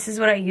these. This is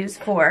what I use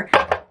for,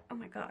 oh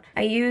my god,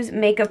 I use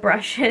makeup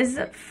brushes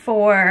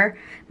for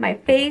my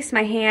face,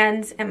 my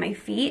hands, and my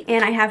feet,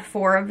 and I have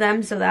 4 of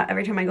them so that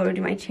every time I go to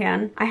do my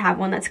tan, I have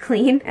one that's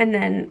clean, and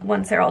then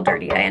once they're all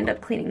dirty, I end up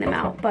cleaning them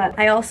out. But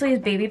I also use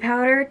baby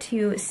powder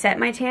to set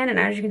my tan, and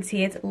as you can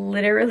see, it's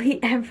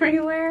literally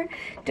everywhere.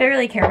 Do I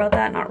really care about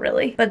that? Not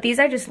really. But these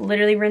I just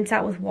literally rinse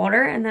out with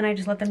water, and then I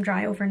just let them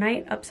dry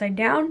overnight upside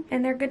down,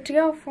 and they're good to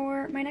go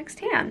for my next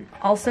tan.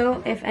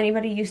 Also, if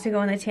anybody used to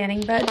go in the tanning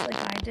beds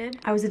like I did,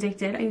 I was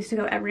addicted. I used to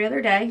go every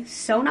other day.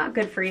 So not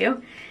good for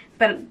you.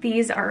 But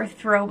these are a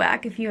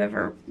throwback if you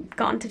ever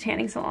gone to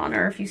tanning salon,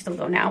 or if you still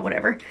go now,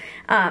 whatever.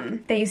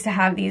 They used to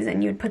have these,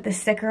 and you would put the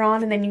sticker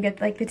on, and then you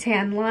get like the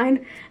tan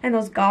line and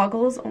those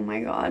goggles. Oh my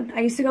god.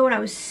 I used to go when I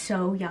was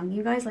so young,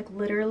 you guys, like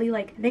literally,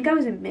 like I think I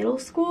was in middle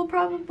school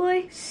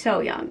probably. So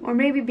young, or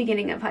maybe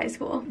beginning of high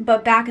school.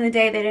 But back in the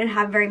day, they didn't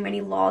have very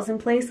many laws in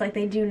place like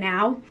they do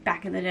now.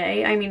 Back in the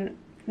day, I mean,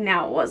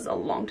 now it was a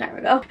long time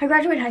ago. I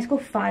graduated high school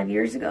 5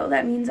 years ago.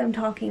 That means I'm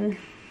talking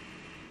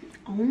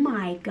oh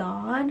my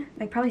god,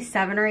 like probably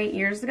 7 or 8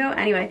 years ago.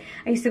 Anyway,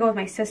 I used to go with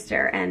my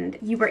sister and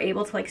you were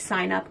able to like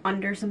sign up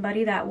under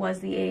somebody that was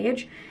the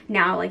age.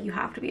 Now like you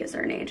have to be a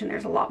certain age and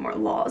there's a lot more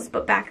laws,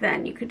 but back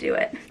then you could do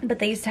it. But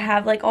they used to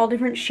have like all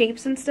different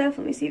shapes and stuff.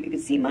 Let me see if you can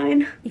see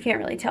mine. You can't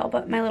really tell,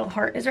 but my little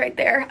heart is right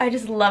there. I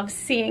just love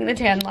seeing the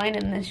tan line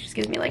and this just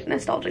gives me like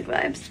nostalgic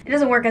vibes. It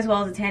doesn't work as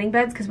well as the tanning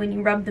beds because when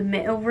you rub the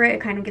mitt over it,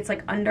 it kind of gets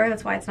like under.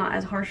 That's why it's not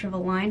as harsh of a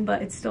line,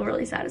 but it's still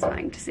really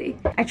satisfying to see.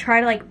 I try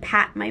to like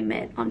pat my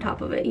mitt on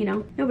top of it, you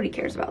know? Nobody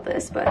cares about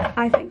this, but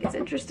I think it's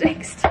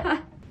interesting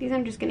stuff. These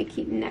I'm just gonna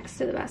keep next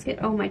to the basket.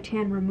 Oh, my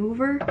tan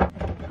remover.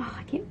 Oh,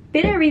 I can't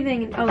fit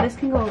everything. Oh, this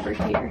can go over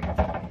here.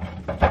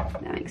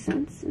 That makes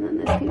sense. And then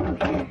this can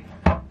go here.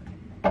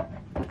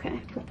 Okay,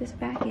 put this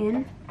back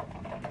in.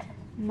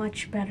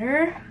 Much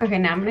better. Okay,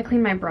 now I'm gonna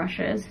clean my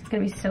brushes. It's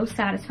gonna be so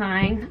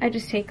satisfying. I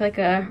just take like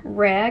a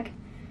rag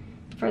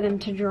for them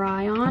to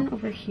dry on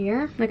over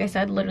here. Like I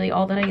said, literally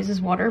all that I use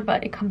is water,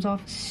 but it comes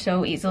off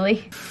so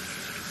easily.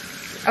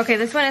 Okay,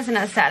 this one isn't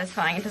as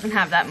satisfying. It doesn't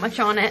have that much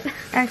on it.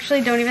 I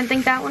actually don't even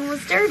think that one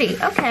was dirty.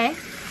 Okay.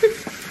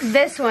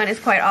 This one is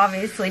quite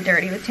obviously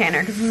dirty with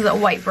Tanner because this is a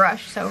white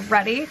brush, so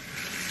ready?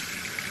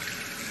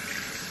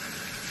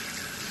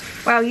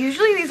 Wow,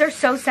 usually these are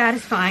so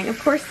satisfying. Of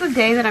course, the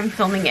day that I'm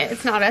filming it,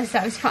 it's not as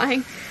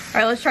satisfying.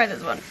 All right, let's try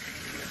this one.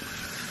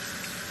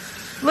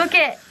 Look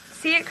it,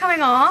 see it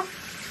coming off?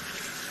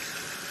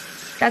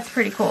 That's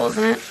pretty cool,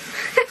 isn't it?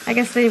 I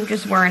guess they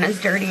just weren't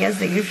as dirty as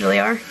they usually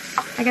are.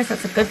 I guess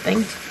that's a good thing.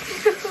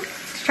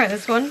 Let's try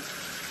this one.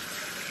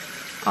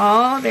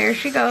 Oh, there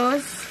she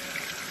goes.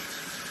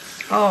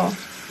 Oh,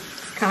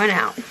 it's coming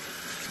out.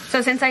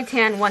 So since I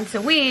tan once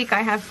a week,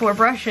 I have 4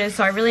 brushes,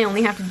 so I really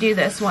only have to do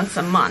this once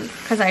a month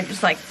because I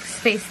just like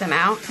space them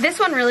out. This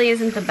one really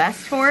isn't the best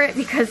for it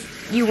because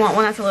you want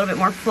one that's a little bit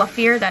more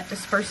fluffier that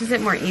disperses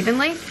it more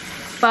evenly.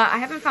 But I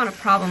haven't found a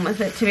problem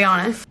with it, to be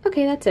honest.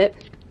 Okay, that's it.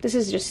 This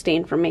is just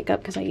stained from makeup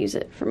because I use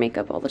it for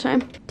makeup all the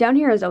time. Down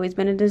here has always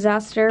been a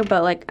disaster,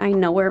 but like I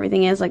know where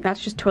everything is. Like that's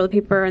just toilet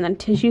paper and then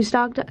tissue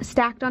stacked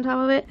on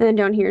top of it. And then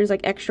down here is like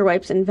extra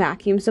wipes and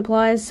vacuum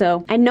supplies.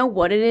 So I know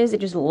what it is.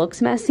 It just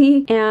looks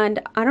messy. And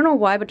I don't know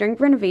why, but during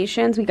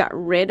renovations, we got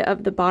rid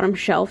of the bottom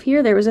shelf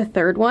here. There was a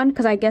third one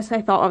because I guess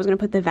I thought I was going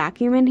to put the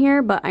vacuum in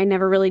here, but I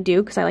never really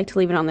do because I like to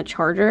leave it on the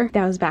charger.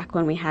 That was back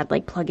when we had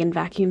like plug-in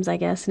vacuums, I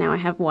guess. Now I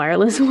have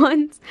wireless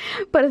ones.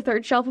 But a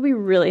third shelf would be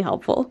really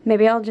helpful.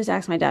 Maybe I'll just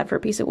ask my dad for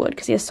a piece of wood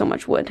because he has so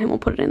much wood and we'll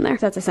put it in there.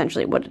 That's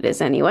essentially what it is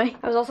anyway.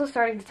 I was also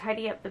starting to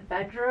tidy up the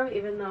bedroom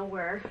even though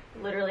we're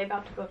literally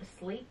about to go to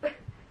sleep.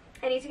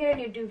 I need to get a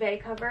new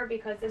duvet cover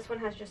because this one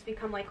has just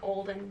become like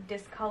old and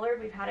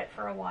discolored. We've had it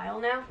for a while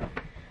now.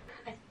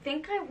 I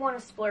think I want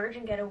to splurge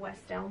and get a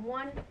West Elm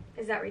one.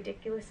 Is that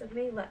ridiculous of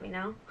me? Let me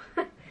know.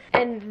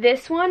 And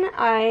this one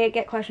I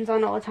get questions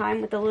on all the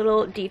time with the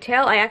little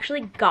detail. I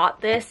actually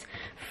got this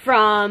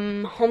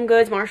from Home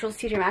Goods, Marshalls,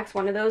 TJ Maxx,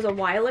 one of those a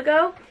while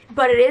ago.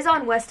 But it is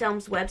on West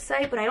Elm's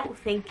website, but I don't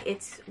think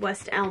it's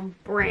West Elm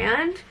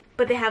brand.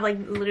 But they have like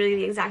literally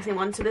the exact same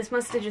one, so this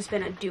must have just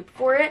been a dupe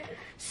for it.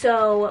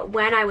 So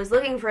when I was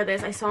looking for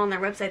this, I saw on their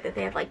website that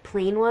they have like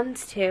plain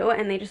ones too,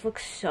 and they just look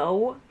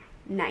so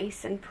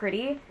nice and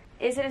pretty.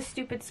 Is it a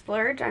stupid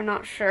splurge? I'm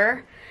not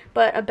sure.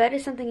 But a bed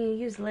is something you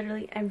use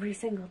literally every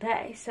single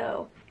day.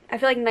 So I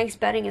feel like nice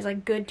bedding is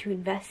like good to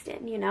invest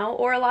in, you know?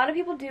 Or a lot of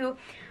people do,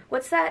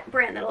 what's that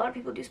brand that a lot of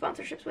people do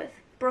sponsorships with?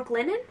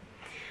 Brooklinen?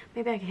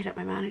 Maybe I can hit up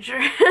my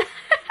manager.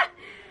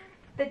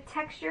 The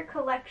Texture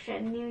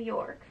Collection, New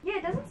York. Yeah,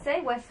 it doesn't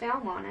say West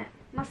Elm on it.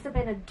 Must have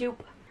been a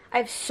dupe. I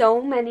have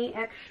so many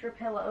extra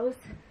pillows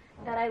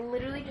that I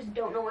literally just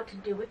don't know what to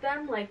do with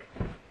them. Like,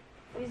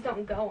 these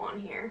don't go on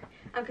here.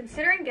 I'm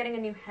considering getting a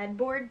new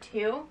headboard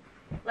too,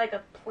 like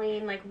a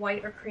plain like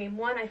white or cream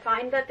one. I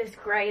find that this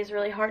gray is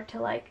really hard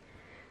to like,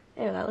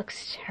 ew, that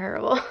looks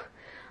terrible.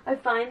 I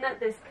find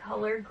that this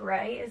color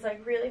gray is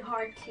like really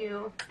hard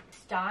to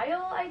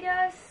style, I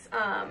guess.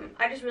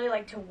 I just really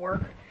like to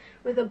work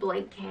with a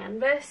blank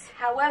canvas.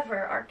 However,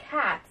 our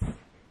cats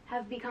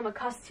have become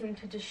accustomed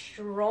to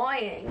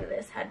destroying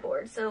this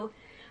headboard. So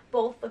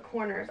both the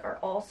corners are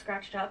all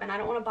scratched up and I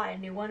don't want to buy a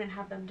new one and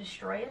have them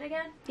destroy it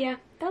again. Yeah,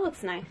 that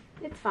looks nice.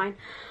 It's fine.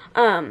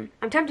 I'm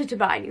tempted to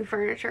buy new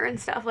furniture and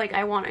stuff. Like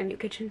I want a new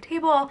kitchen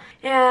table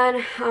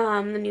and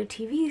the new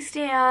TV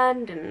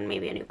stand and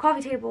maybe a new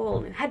coffee table,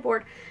 a new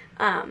headboard.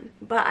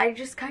 But I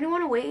just kind of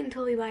want to wait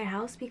until we buy a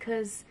house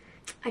because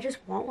I just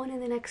want one in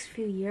the next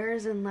few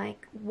years, and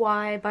like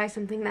why buy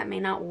something that may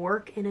not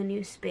work in a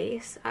new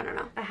space? I don't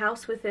know. A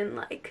house within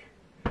like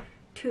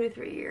 2 to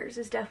 3 years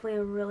is definitely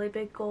a really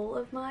big goal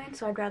of mine,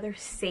 so I'd rather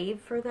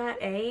save for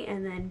that, A,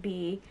 and then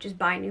B, just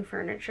buy new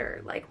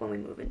furniture like when we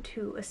move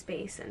into a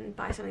space and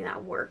buy something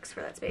that works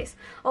for that space.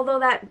 Although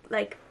that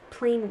like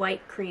plain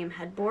white cream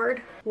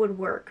headboard would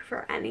work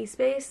for any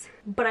space,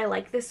 but I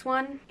like this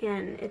one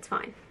and it's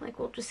fine. Like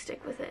we'll just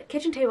stick with it.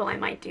 Kitchen table I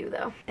might do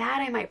though.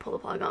 That I might pull the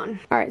plug on.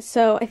 Alright,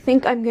 so I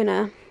think I'm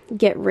gonna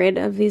get rid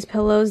of these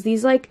pillows.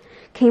 These like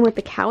came with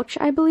the couch,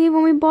 I believe,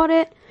 when we bought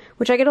it,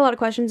 which I get a lot of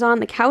questions on.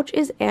 The couch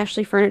is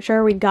Ashley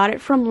Furniture. We got it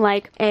from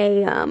like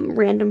a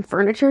random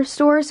furniture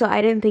store, so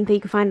I didn't think that you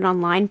could find it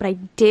online, but I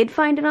did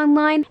find it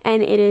online,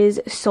 and it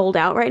is sold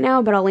out right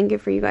now, but I'll link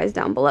it for you guys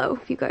down below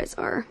if you guys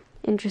are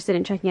interested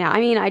in checking it out. I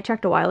mean, I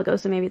checked a while ago,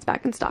 so maybe it's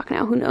back in stock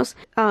now, who knows.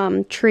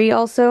 Tree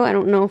also, I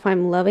don't know if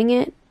I'm loving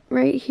it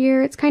right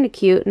here. It's kind of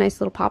cute,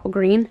 nice little pop of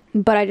green,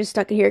 but I just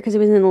stuck it here because it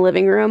was in the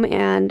living room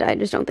and I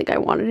just don't think I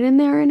wanted it in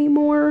there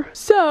anymore.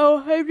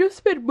 So I've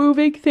just been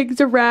moving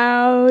things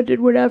around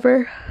and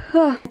whatever.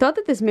 I thought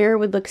that this mirror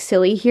would look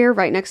silly here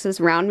right next to this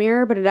round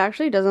mirror, but it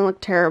actually doesn't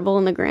look terrible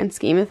in the grand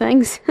scheme of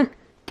things.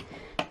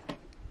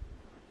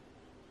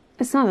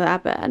 It's not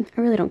that bad.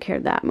 I really don't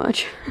care that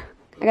much.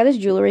 I got this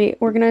jewelry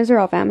organizer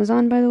off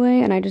Amazon, by the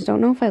way, and I just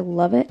don't know if I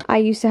love it. I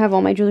used to have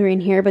all my jewelry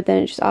in here, but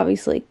then it just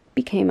obviously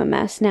became a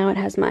mess. Now it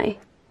has my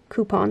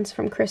coupons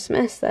from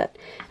Christmas that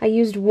I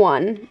used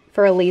one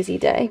for a lazy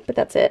day, but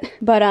that's it.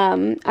 But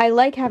I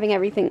like having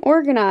everything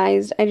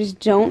organized. I just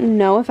don't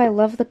know if I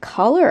love the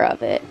color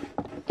of it.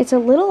 It's a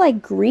little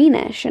like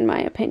greenish in my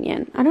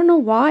opinion. I don't know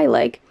why.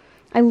 Like,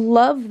 I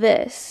love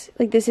this.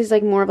 Like, this is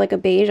like more of like a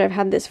beige. I've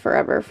had this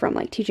forever from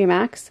like TJ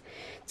Maxx.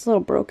 It's a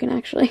little broken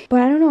actually,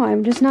 but I don't know,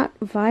 I'm just not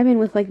vibing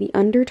with like the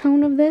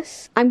undertone of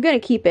this. I'm gonna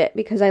keep it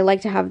because I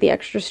like to have the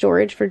extra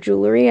storage for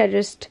jewelry. I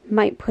just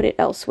might put it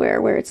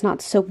elsewhere where it's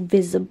not so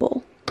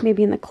visible.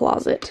 Maybe in the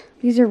closet.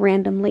 These are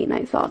random late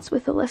night thoughts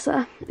with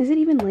Alyssa. Is it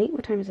even late?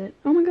 What time is it?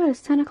 Oh my god,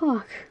 it's 10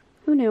 o'clock.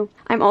 Who knew?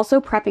 I'm also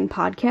prepping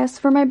podcasts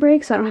for my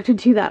break, so I don't have to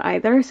do that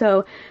either.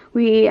 So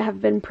we have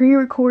been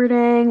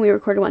pre-recording. We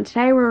recorded one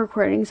today. We're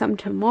recording some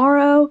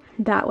tomorrow.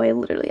 That way,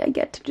 literally, I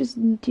get to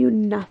just do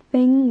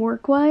nothing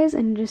work-wise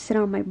and just sit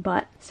on my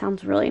butt.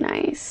 Sounds really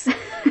nice.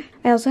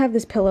 I also have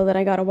this pillow that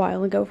I got a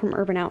while ago from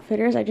Urban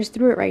Outfitters. I just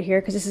threw it right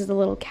here because this is the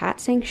little cat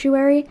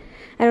sanctuary.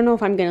 I don't know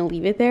if I'm going to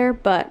leave it there,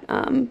 but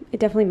it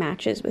definitely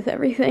matches with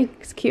everything.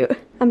 It's cute.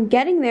 I'm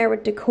getting there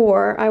with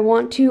decor. I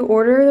want to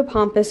order the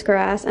pampas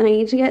grass, and I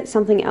need to get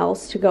something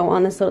else to go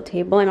on this little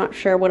table. I'm not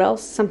sure what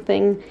else.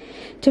 Something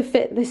to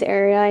fit this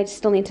area. I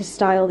still need to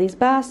style these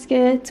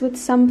baskets with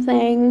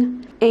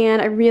something.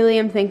 And I really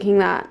am thinking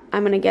that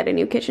I'm going to get a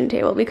new kitchen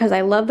table because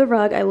I love the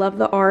rug. I love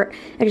the art.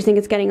 I just think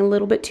it's getting a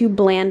little bit too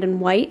bland and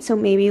white. So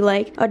maybe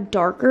like a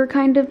darker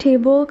kind of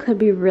table could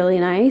be really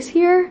nice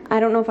here. I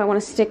don't know if I want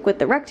to stick with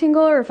the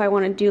rectangle or if I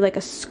want to do like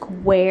a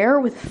square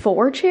with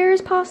 4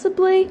 chairs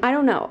possibly. I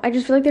don't know. I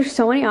just feel like there's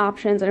so many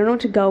options. I don't know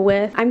what to go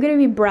with. I'm going to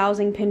be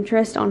browsing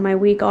Pinterest on my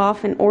week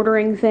off and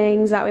ordering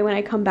things. That way when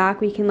I come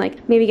back we can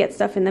like maybe get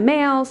stuff in the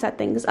mail, set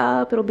things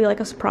up. It'll be like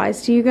a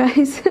surprise to you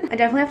guys. I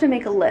definitely have to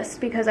make a list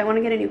because I want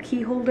to get a new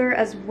key holder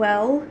as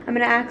well. I'm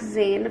gonna ask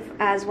Zane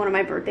as one of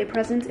my birthday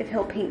presents if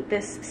he'll paint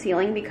this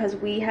ceiling because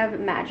we have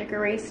magic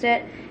erased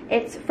it.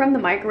 It's from the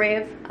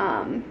microwave.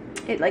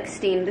 It like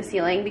stained the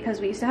ceiling because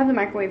we used to have the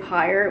microwave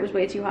higher. It was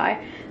way too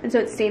high, and so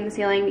it stained the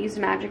ceiling. We used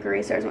a magic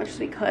eraser as much as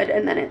we could,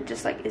 and then it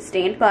just like is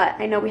stained. But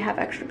I know we have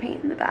extra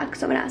paint in the back,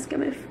 so I'm gonna ask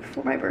him if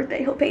for my birthday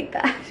he'll paint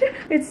that.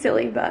 It's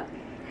silly, but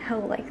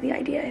he'll like the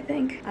idea, I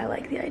think. I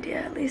like the idea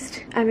at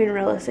least. I mean,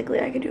 realistically,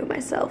 I could do it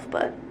myself,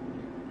 but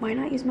why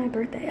not use my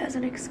birthday as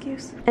an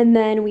excuse? And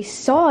then we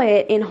saw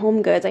it in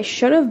Home Goods. I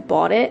should have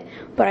bought it,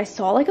 but I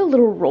saw like a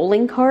little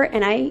rolling cart,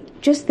 and I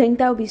just think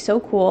that would be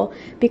so cool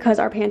because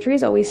our pantry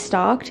is always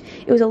stocked.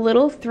 It was a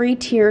little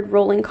 3-tiered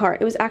rolling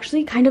cart. It was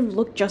actually kind of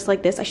looked just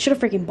like this. I should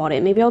have freaking bought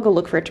it. Maybe I'll go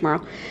look for it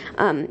tomorrow.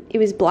 It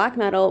was black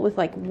metal with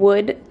like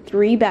wood,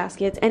 3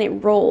 baskets, and it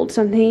rolled.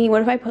 So I'm thinking,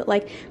 what if I put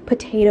like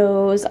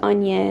potatoes,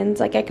 onions,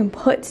 like I can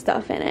put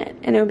stuff in it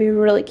and it would be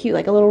really cute,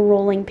 like a little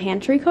rolling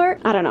pantry cart.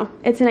 I don't know.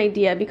 It's an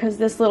idea because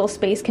this little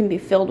space can be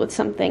filled with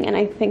something, and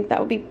I think that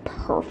would be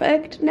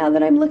perfect now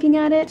that I'm looking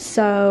at it.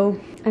 So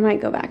I might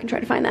go back and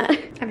try to find that.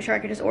 I'm sure I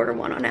could just order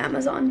one on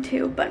Amazon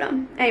too, but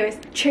anyways,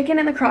 chicken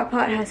in the crock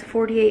pot has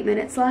 48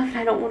 minutes left.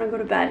 I don't want to go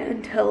to bed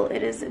until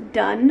it is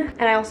done,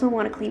 and I also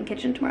want a clean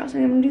kitchen tomorrow, so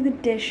I'm gonna do the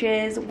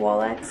dishes while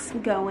that's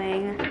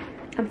going.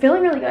 I'm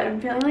feeling really good.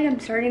 I'm feeling like I'm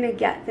starting to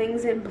get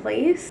things in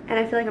place, and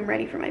I feel like I'm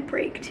ready for my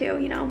break too,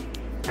 you know.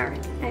 All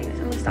right, anyways,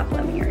 I'm gonna stop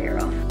letting your ear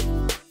off.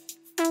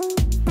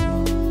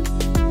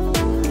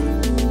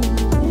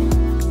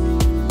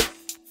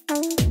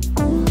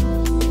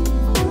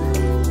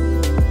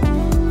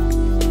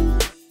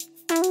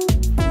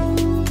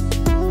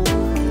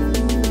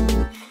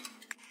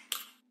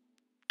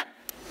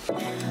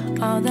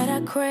 All that I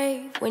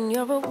crave when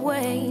you're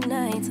away,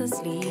 nights are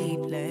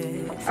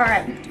sleepless. All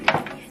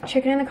right,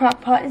 chicken in the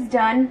crock pot is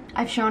done.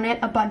 I've shown it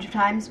a bunch of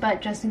times,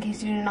 but just in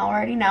case you didn't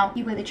already know,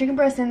 you put the chicken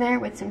breast in there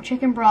with some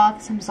chicken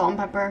broth, some salt and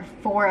pepper,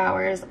 4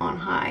 hours on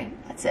high.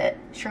 That's it.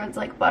 Shreds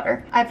like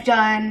butter. I've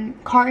done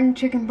carton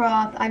chicken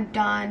broth. I've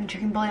done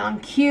chicken bouillon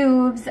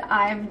cubes.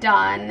 I've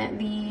done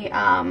the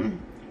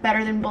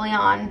better than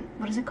bouillon,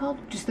 what is it called?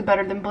 Just the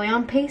better than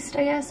bouillon paste,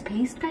 I guess,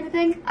 paste kind of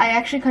thing. I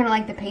actually kind of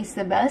like the paste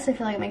the best. I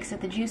feel like it makes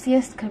it the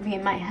juiciest. Could be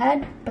in my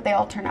head, but they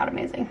all turn out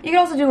amazing. You can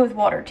also do it with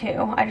water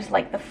too. I just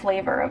like the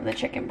flavor of the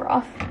chicken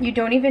broth. You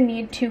don't even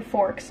need 2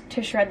 forks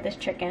to shred this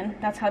chicken.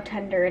 That's how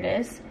tender it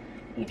is.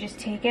 You just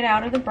take it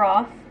out of the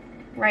broth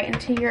right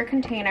into your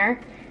container,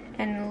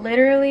 and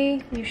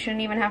literally you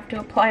shouldn't even have to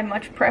apply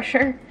much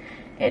pressure.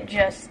 It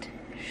just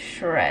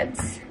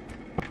shreds.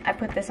 I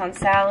put this on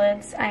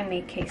salads, I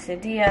make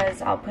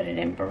quesadillas, I'll put it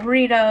in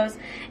burritos,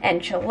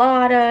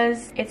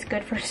 enchiladas. It's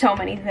good for so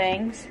many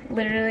things.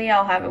 Literally,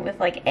 I'll have it with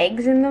like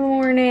eggs in the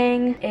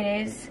morning.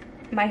 It is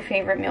my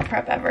favorite meal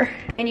prep ever.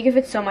 And you can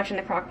fit so much in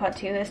the crock pot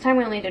too. This time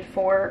we only did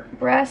 4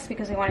 breasts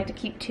because we wanted to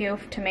keep 2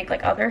 to make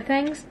like other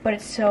things, but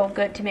it's so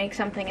good to make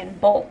something in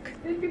bulk.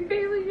 Baby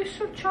Bailey, you're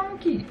so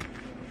chunky.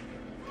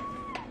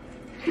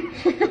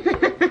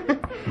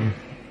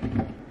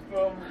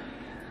 Well,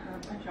 I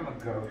think I'm a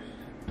ghost.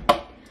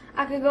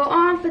 I could go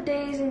on for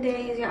days and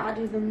days. Yeah, I'll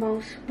do the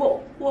most.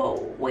 Whoa,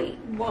 whoa, wait,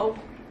 whoa.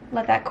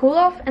 Let that cool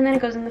off, and then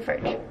it goes in the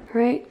fridge. All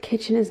right,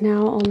 kitchen is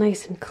now all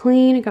nice and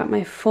clean. I got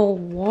my full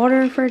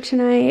water for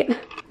tonight.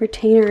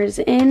 Retainer is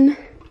in.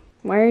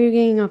 Why are you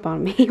ganging up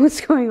on me?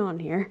 What's going on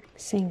here?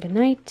 Saying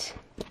goodnight.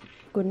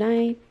 Good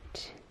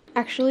night.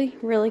 Actually,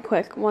 really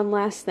quick, one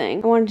last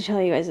thing. I wanted to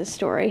tell you guys this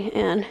story,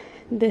 and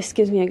this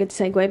gives me a good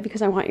segue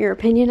because I want your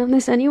opinion on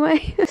this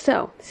anyway.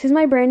 So, this is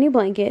my brand new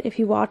blanket. If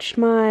you watched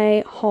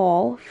my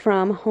haul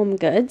from Home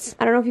Goods,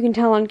 I don't know if you can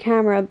tell on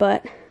camera,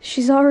 but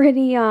she's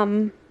already,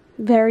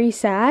 very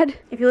sad.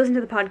 If you listen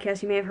to the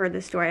podcast, you may have heard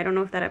this story. I don't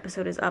know if that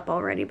episode is up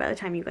already by the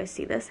time you guys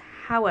see this.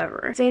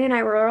 However, Zane and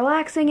I were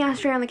relaxing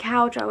yesterday on the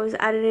couch. I was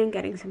editing,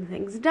 getting some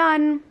things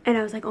done, and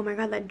I was like, oh my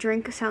god, that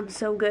drink sounds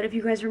so good. If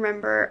you guys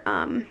remember,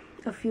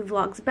 a few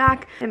vlogs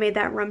back, I made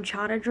that rum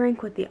chata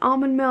drink with the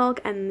almond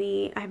milk and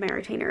I have my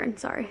retainer in,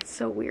 sorry, it's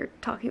so weird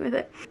talking with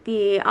it.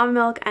 The almond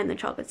milk and the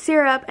chocolate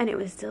syrup, and it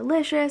was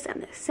delicious,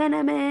 and the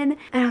cinnamon,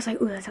 and I was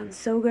like, ooh, that sounds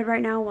so good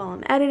right now while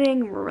I'm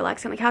editing. We're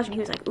relaxing on the couch, and he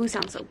was like, ooh,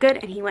 sounds so good,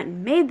 and he went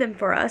and made them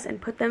for us and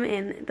put them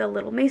in the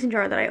little mason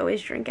jar that I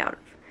always drink out of.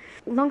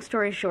 Long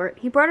story short,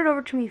 he brought it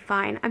over to me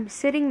fine. I'm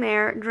sitting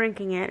there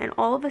drinking it, and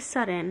all of a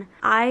sudden,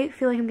 I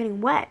feel like I'm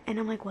getting wet, and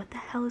I'm like, what the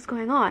hell is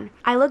going on?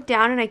 I look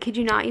down, and I kid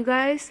you not, you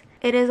guys,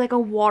 it is like a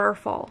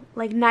waterfall.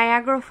 Like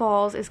Niagara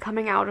Falls is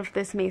coming out of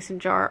this mason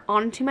jar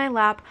onto my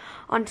lap,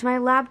 onto my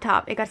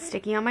laptop. It got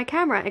sticky on my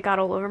camera. It got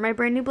all over my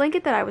brand new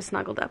blanket that I was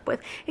snuggled up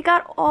with. It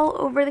got all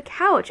over the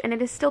couch, and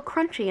it is still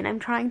crunchy, and I'm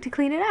trying to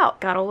clean it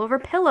out. Got all over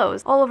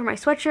pillows, all over my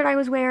sweatshirt I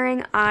was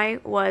wearing. I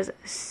was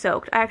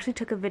soaked. I actually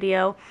took a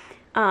video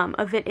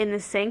of it in the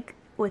sink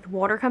with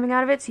water coming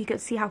out of it so you could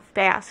see how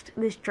fast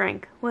this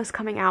drink was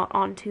coming out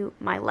onto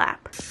my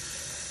lap.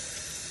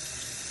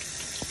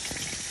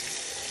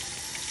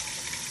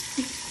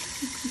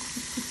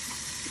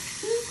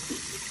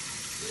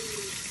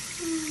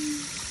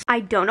 I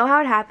don't know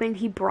how it happened.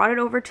 He brought it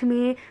over to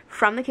me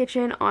from the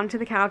kitchen onto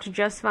the couch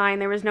just fine.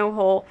 There was no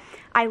hole.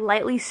 I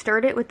lightly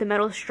stirred it with the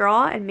metal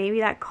straw, and maybe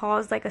that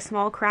caused like a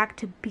small crack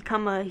to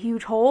become a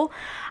huge hole.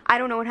 I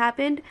don't know what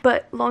happened,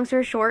 but long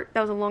story short,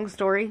 that was a long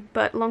story,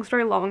 but long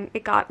story long,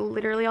 it got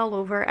literally all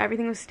over.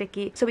 Everything was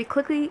sticky. So we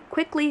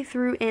quickly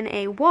threw in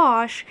a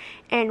wash,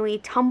 and we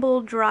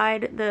tumble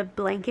dried the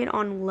blanket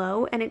on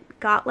low, and it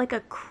got like a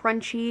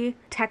crunchy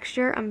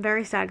texture. I'm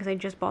very sad because I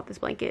just bought this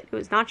blanket. It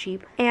was not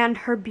cheap, and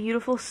her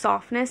beautiful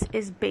softness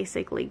is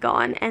basically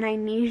gone, and I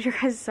need your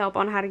guys' help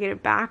on how to get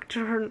it back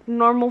to her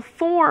normal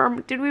form.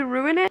 Did we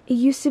ruin it? It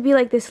used to be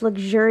like this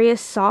luxurious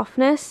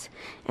softness,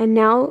 and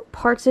now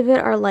parts of it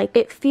are like,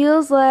 it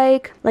feels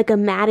like a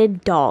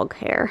matted dog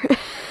hair.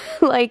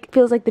 Like,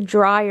 feels like the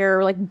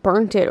dryer like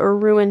burnt it or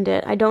ruined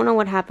it. I don't know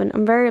what happened.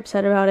 I'm very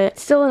upset about it.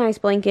 It's still a nice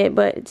blanket,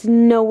 but it's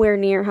nowhere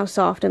near how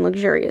soft and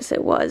luxurious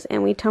it was,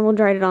 and we tumble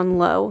dried it on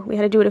low. We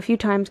had to do it a few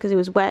times because it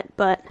was wet,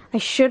 but I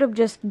should have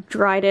just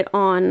dried it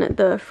on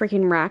the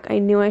freaking rack. I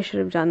knew I should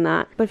have done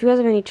that. But if you guys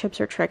have any tips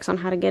or tricks on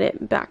how to get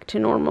it back to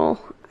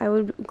normal, I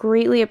would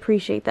greatly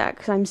appreciate that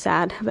because I'm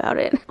sad about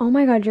it. Oh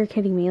my god, you're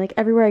kidding me. Like,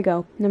 everywhere I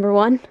go. Number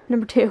 1,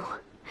 number 2,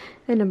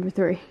 and number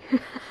 3.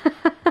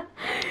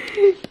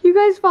 You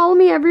guys follow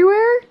me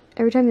everywhere?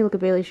 Every time you look at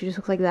Bailey, she just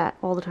looks like that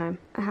all the time.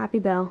 A happy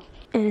bell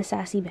and a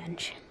sassy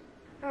bench.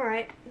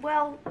 Alright,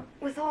 well,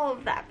 with all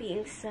of that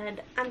being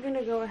said, I'm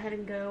gonna go ahead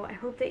and go. I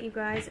hope that you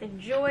guys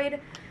enjoyed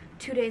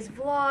today's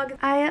vlog.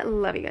 I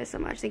love you guys so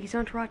much. Thank you so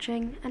much for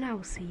watching, and I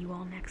will see you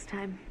all next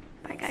time.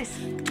 Bye, guys.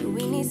 Do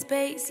we need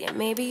space? Yeah,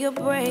 maybe a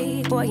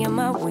break. Boy, you're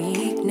my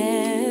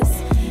weakness.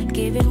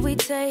 Give and we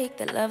take.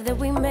 The love that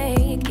we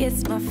make,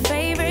 it's my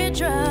favorite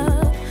drug.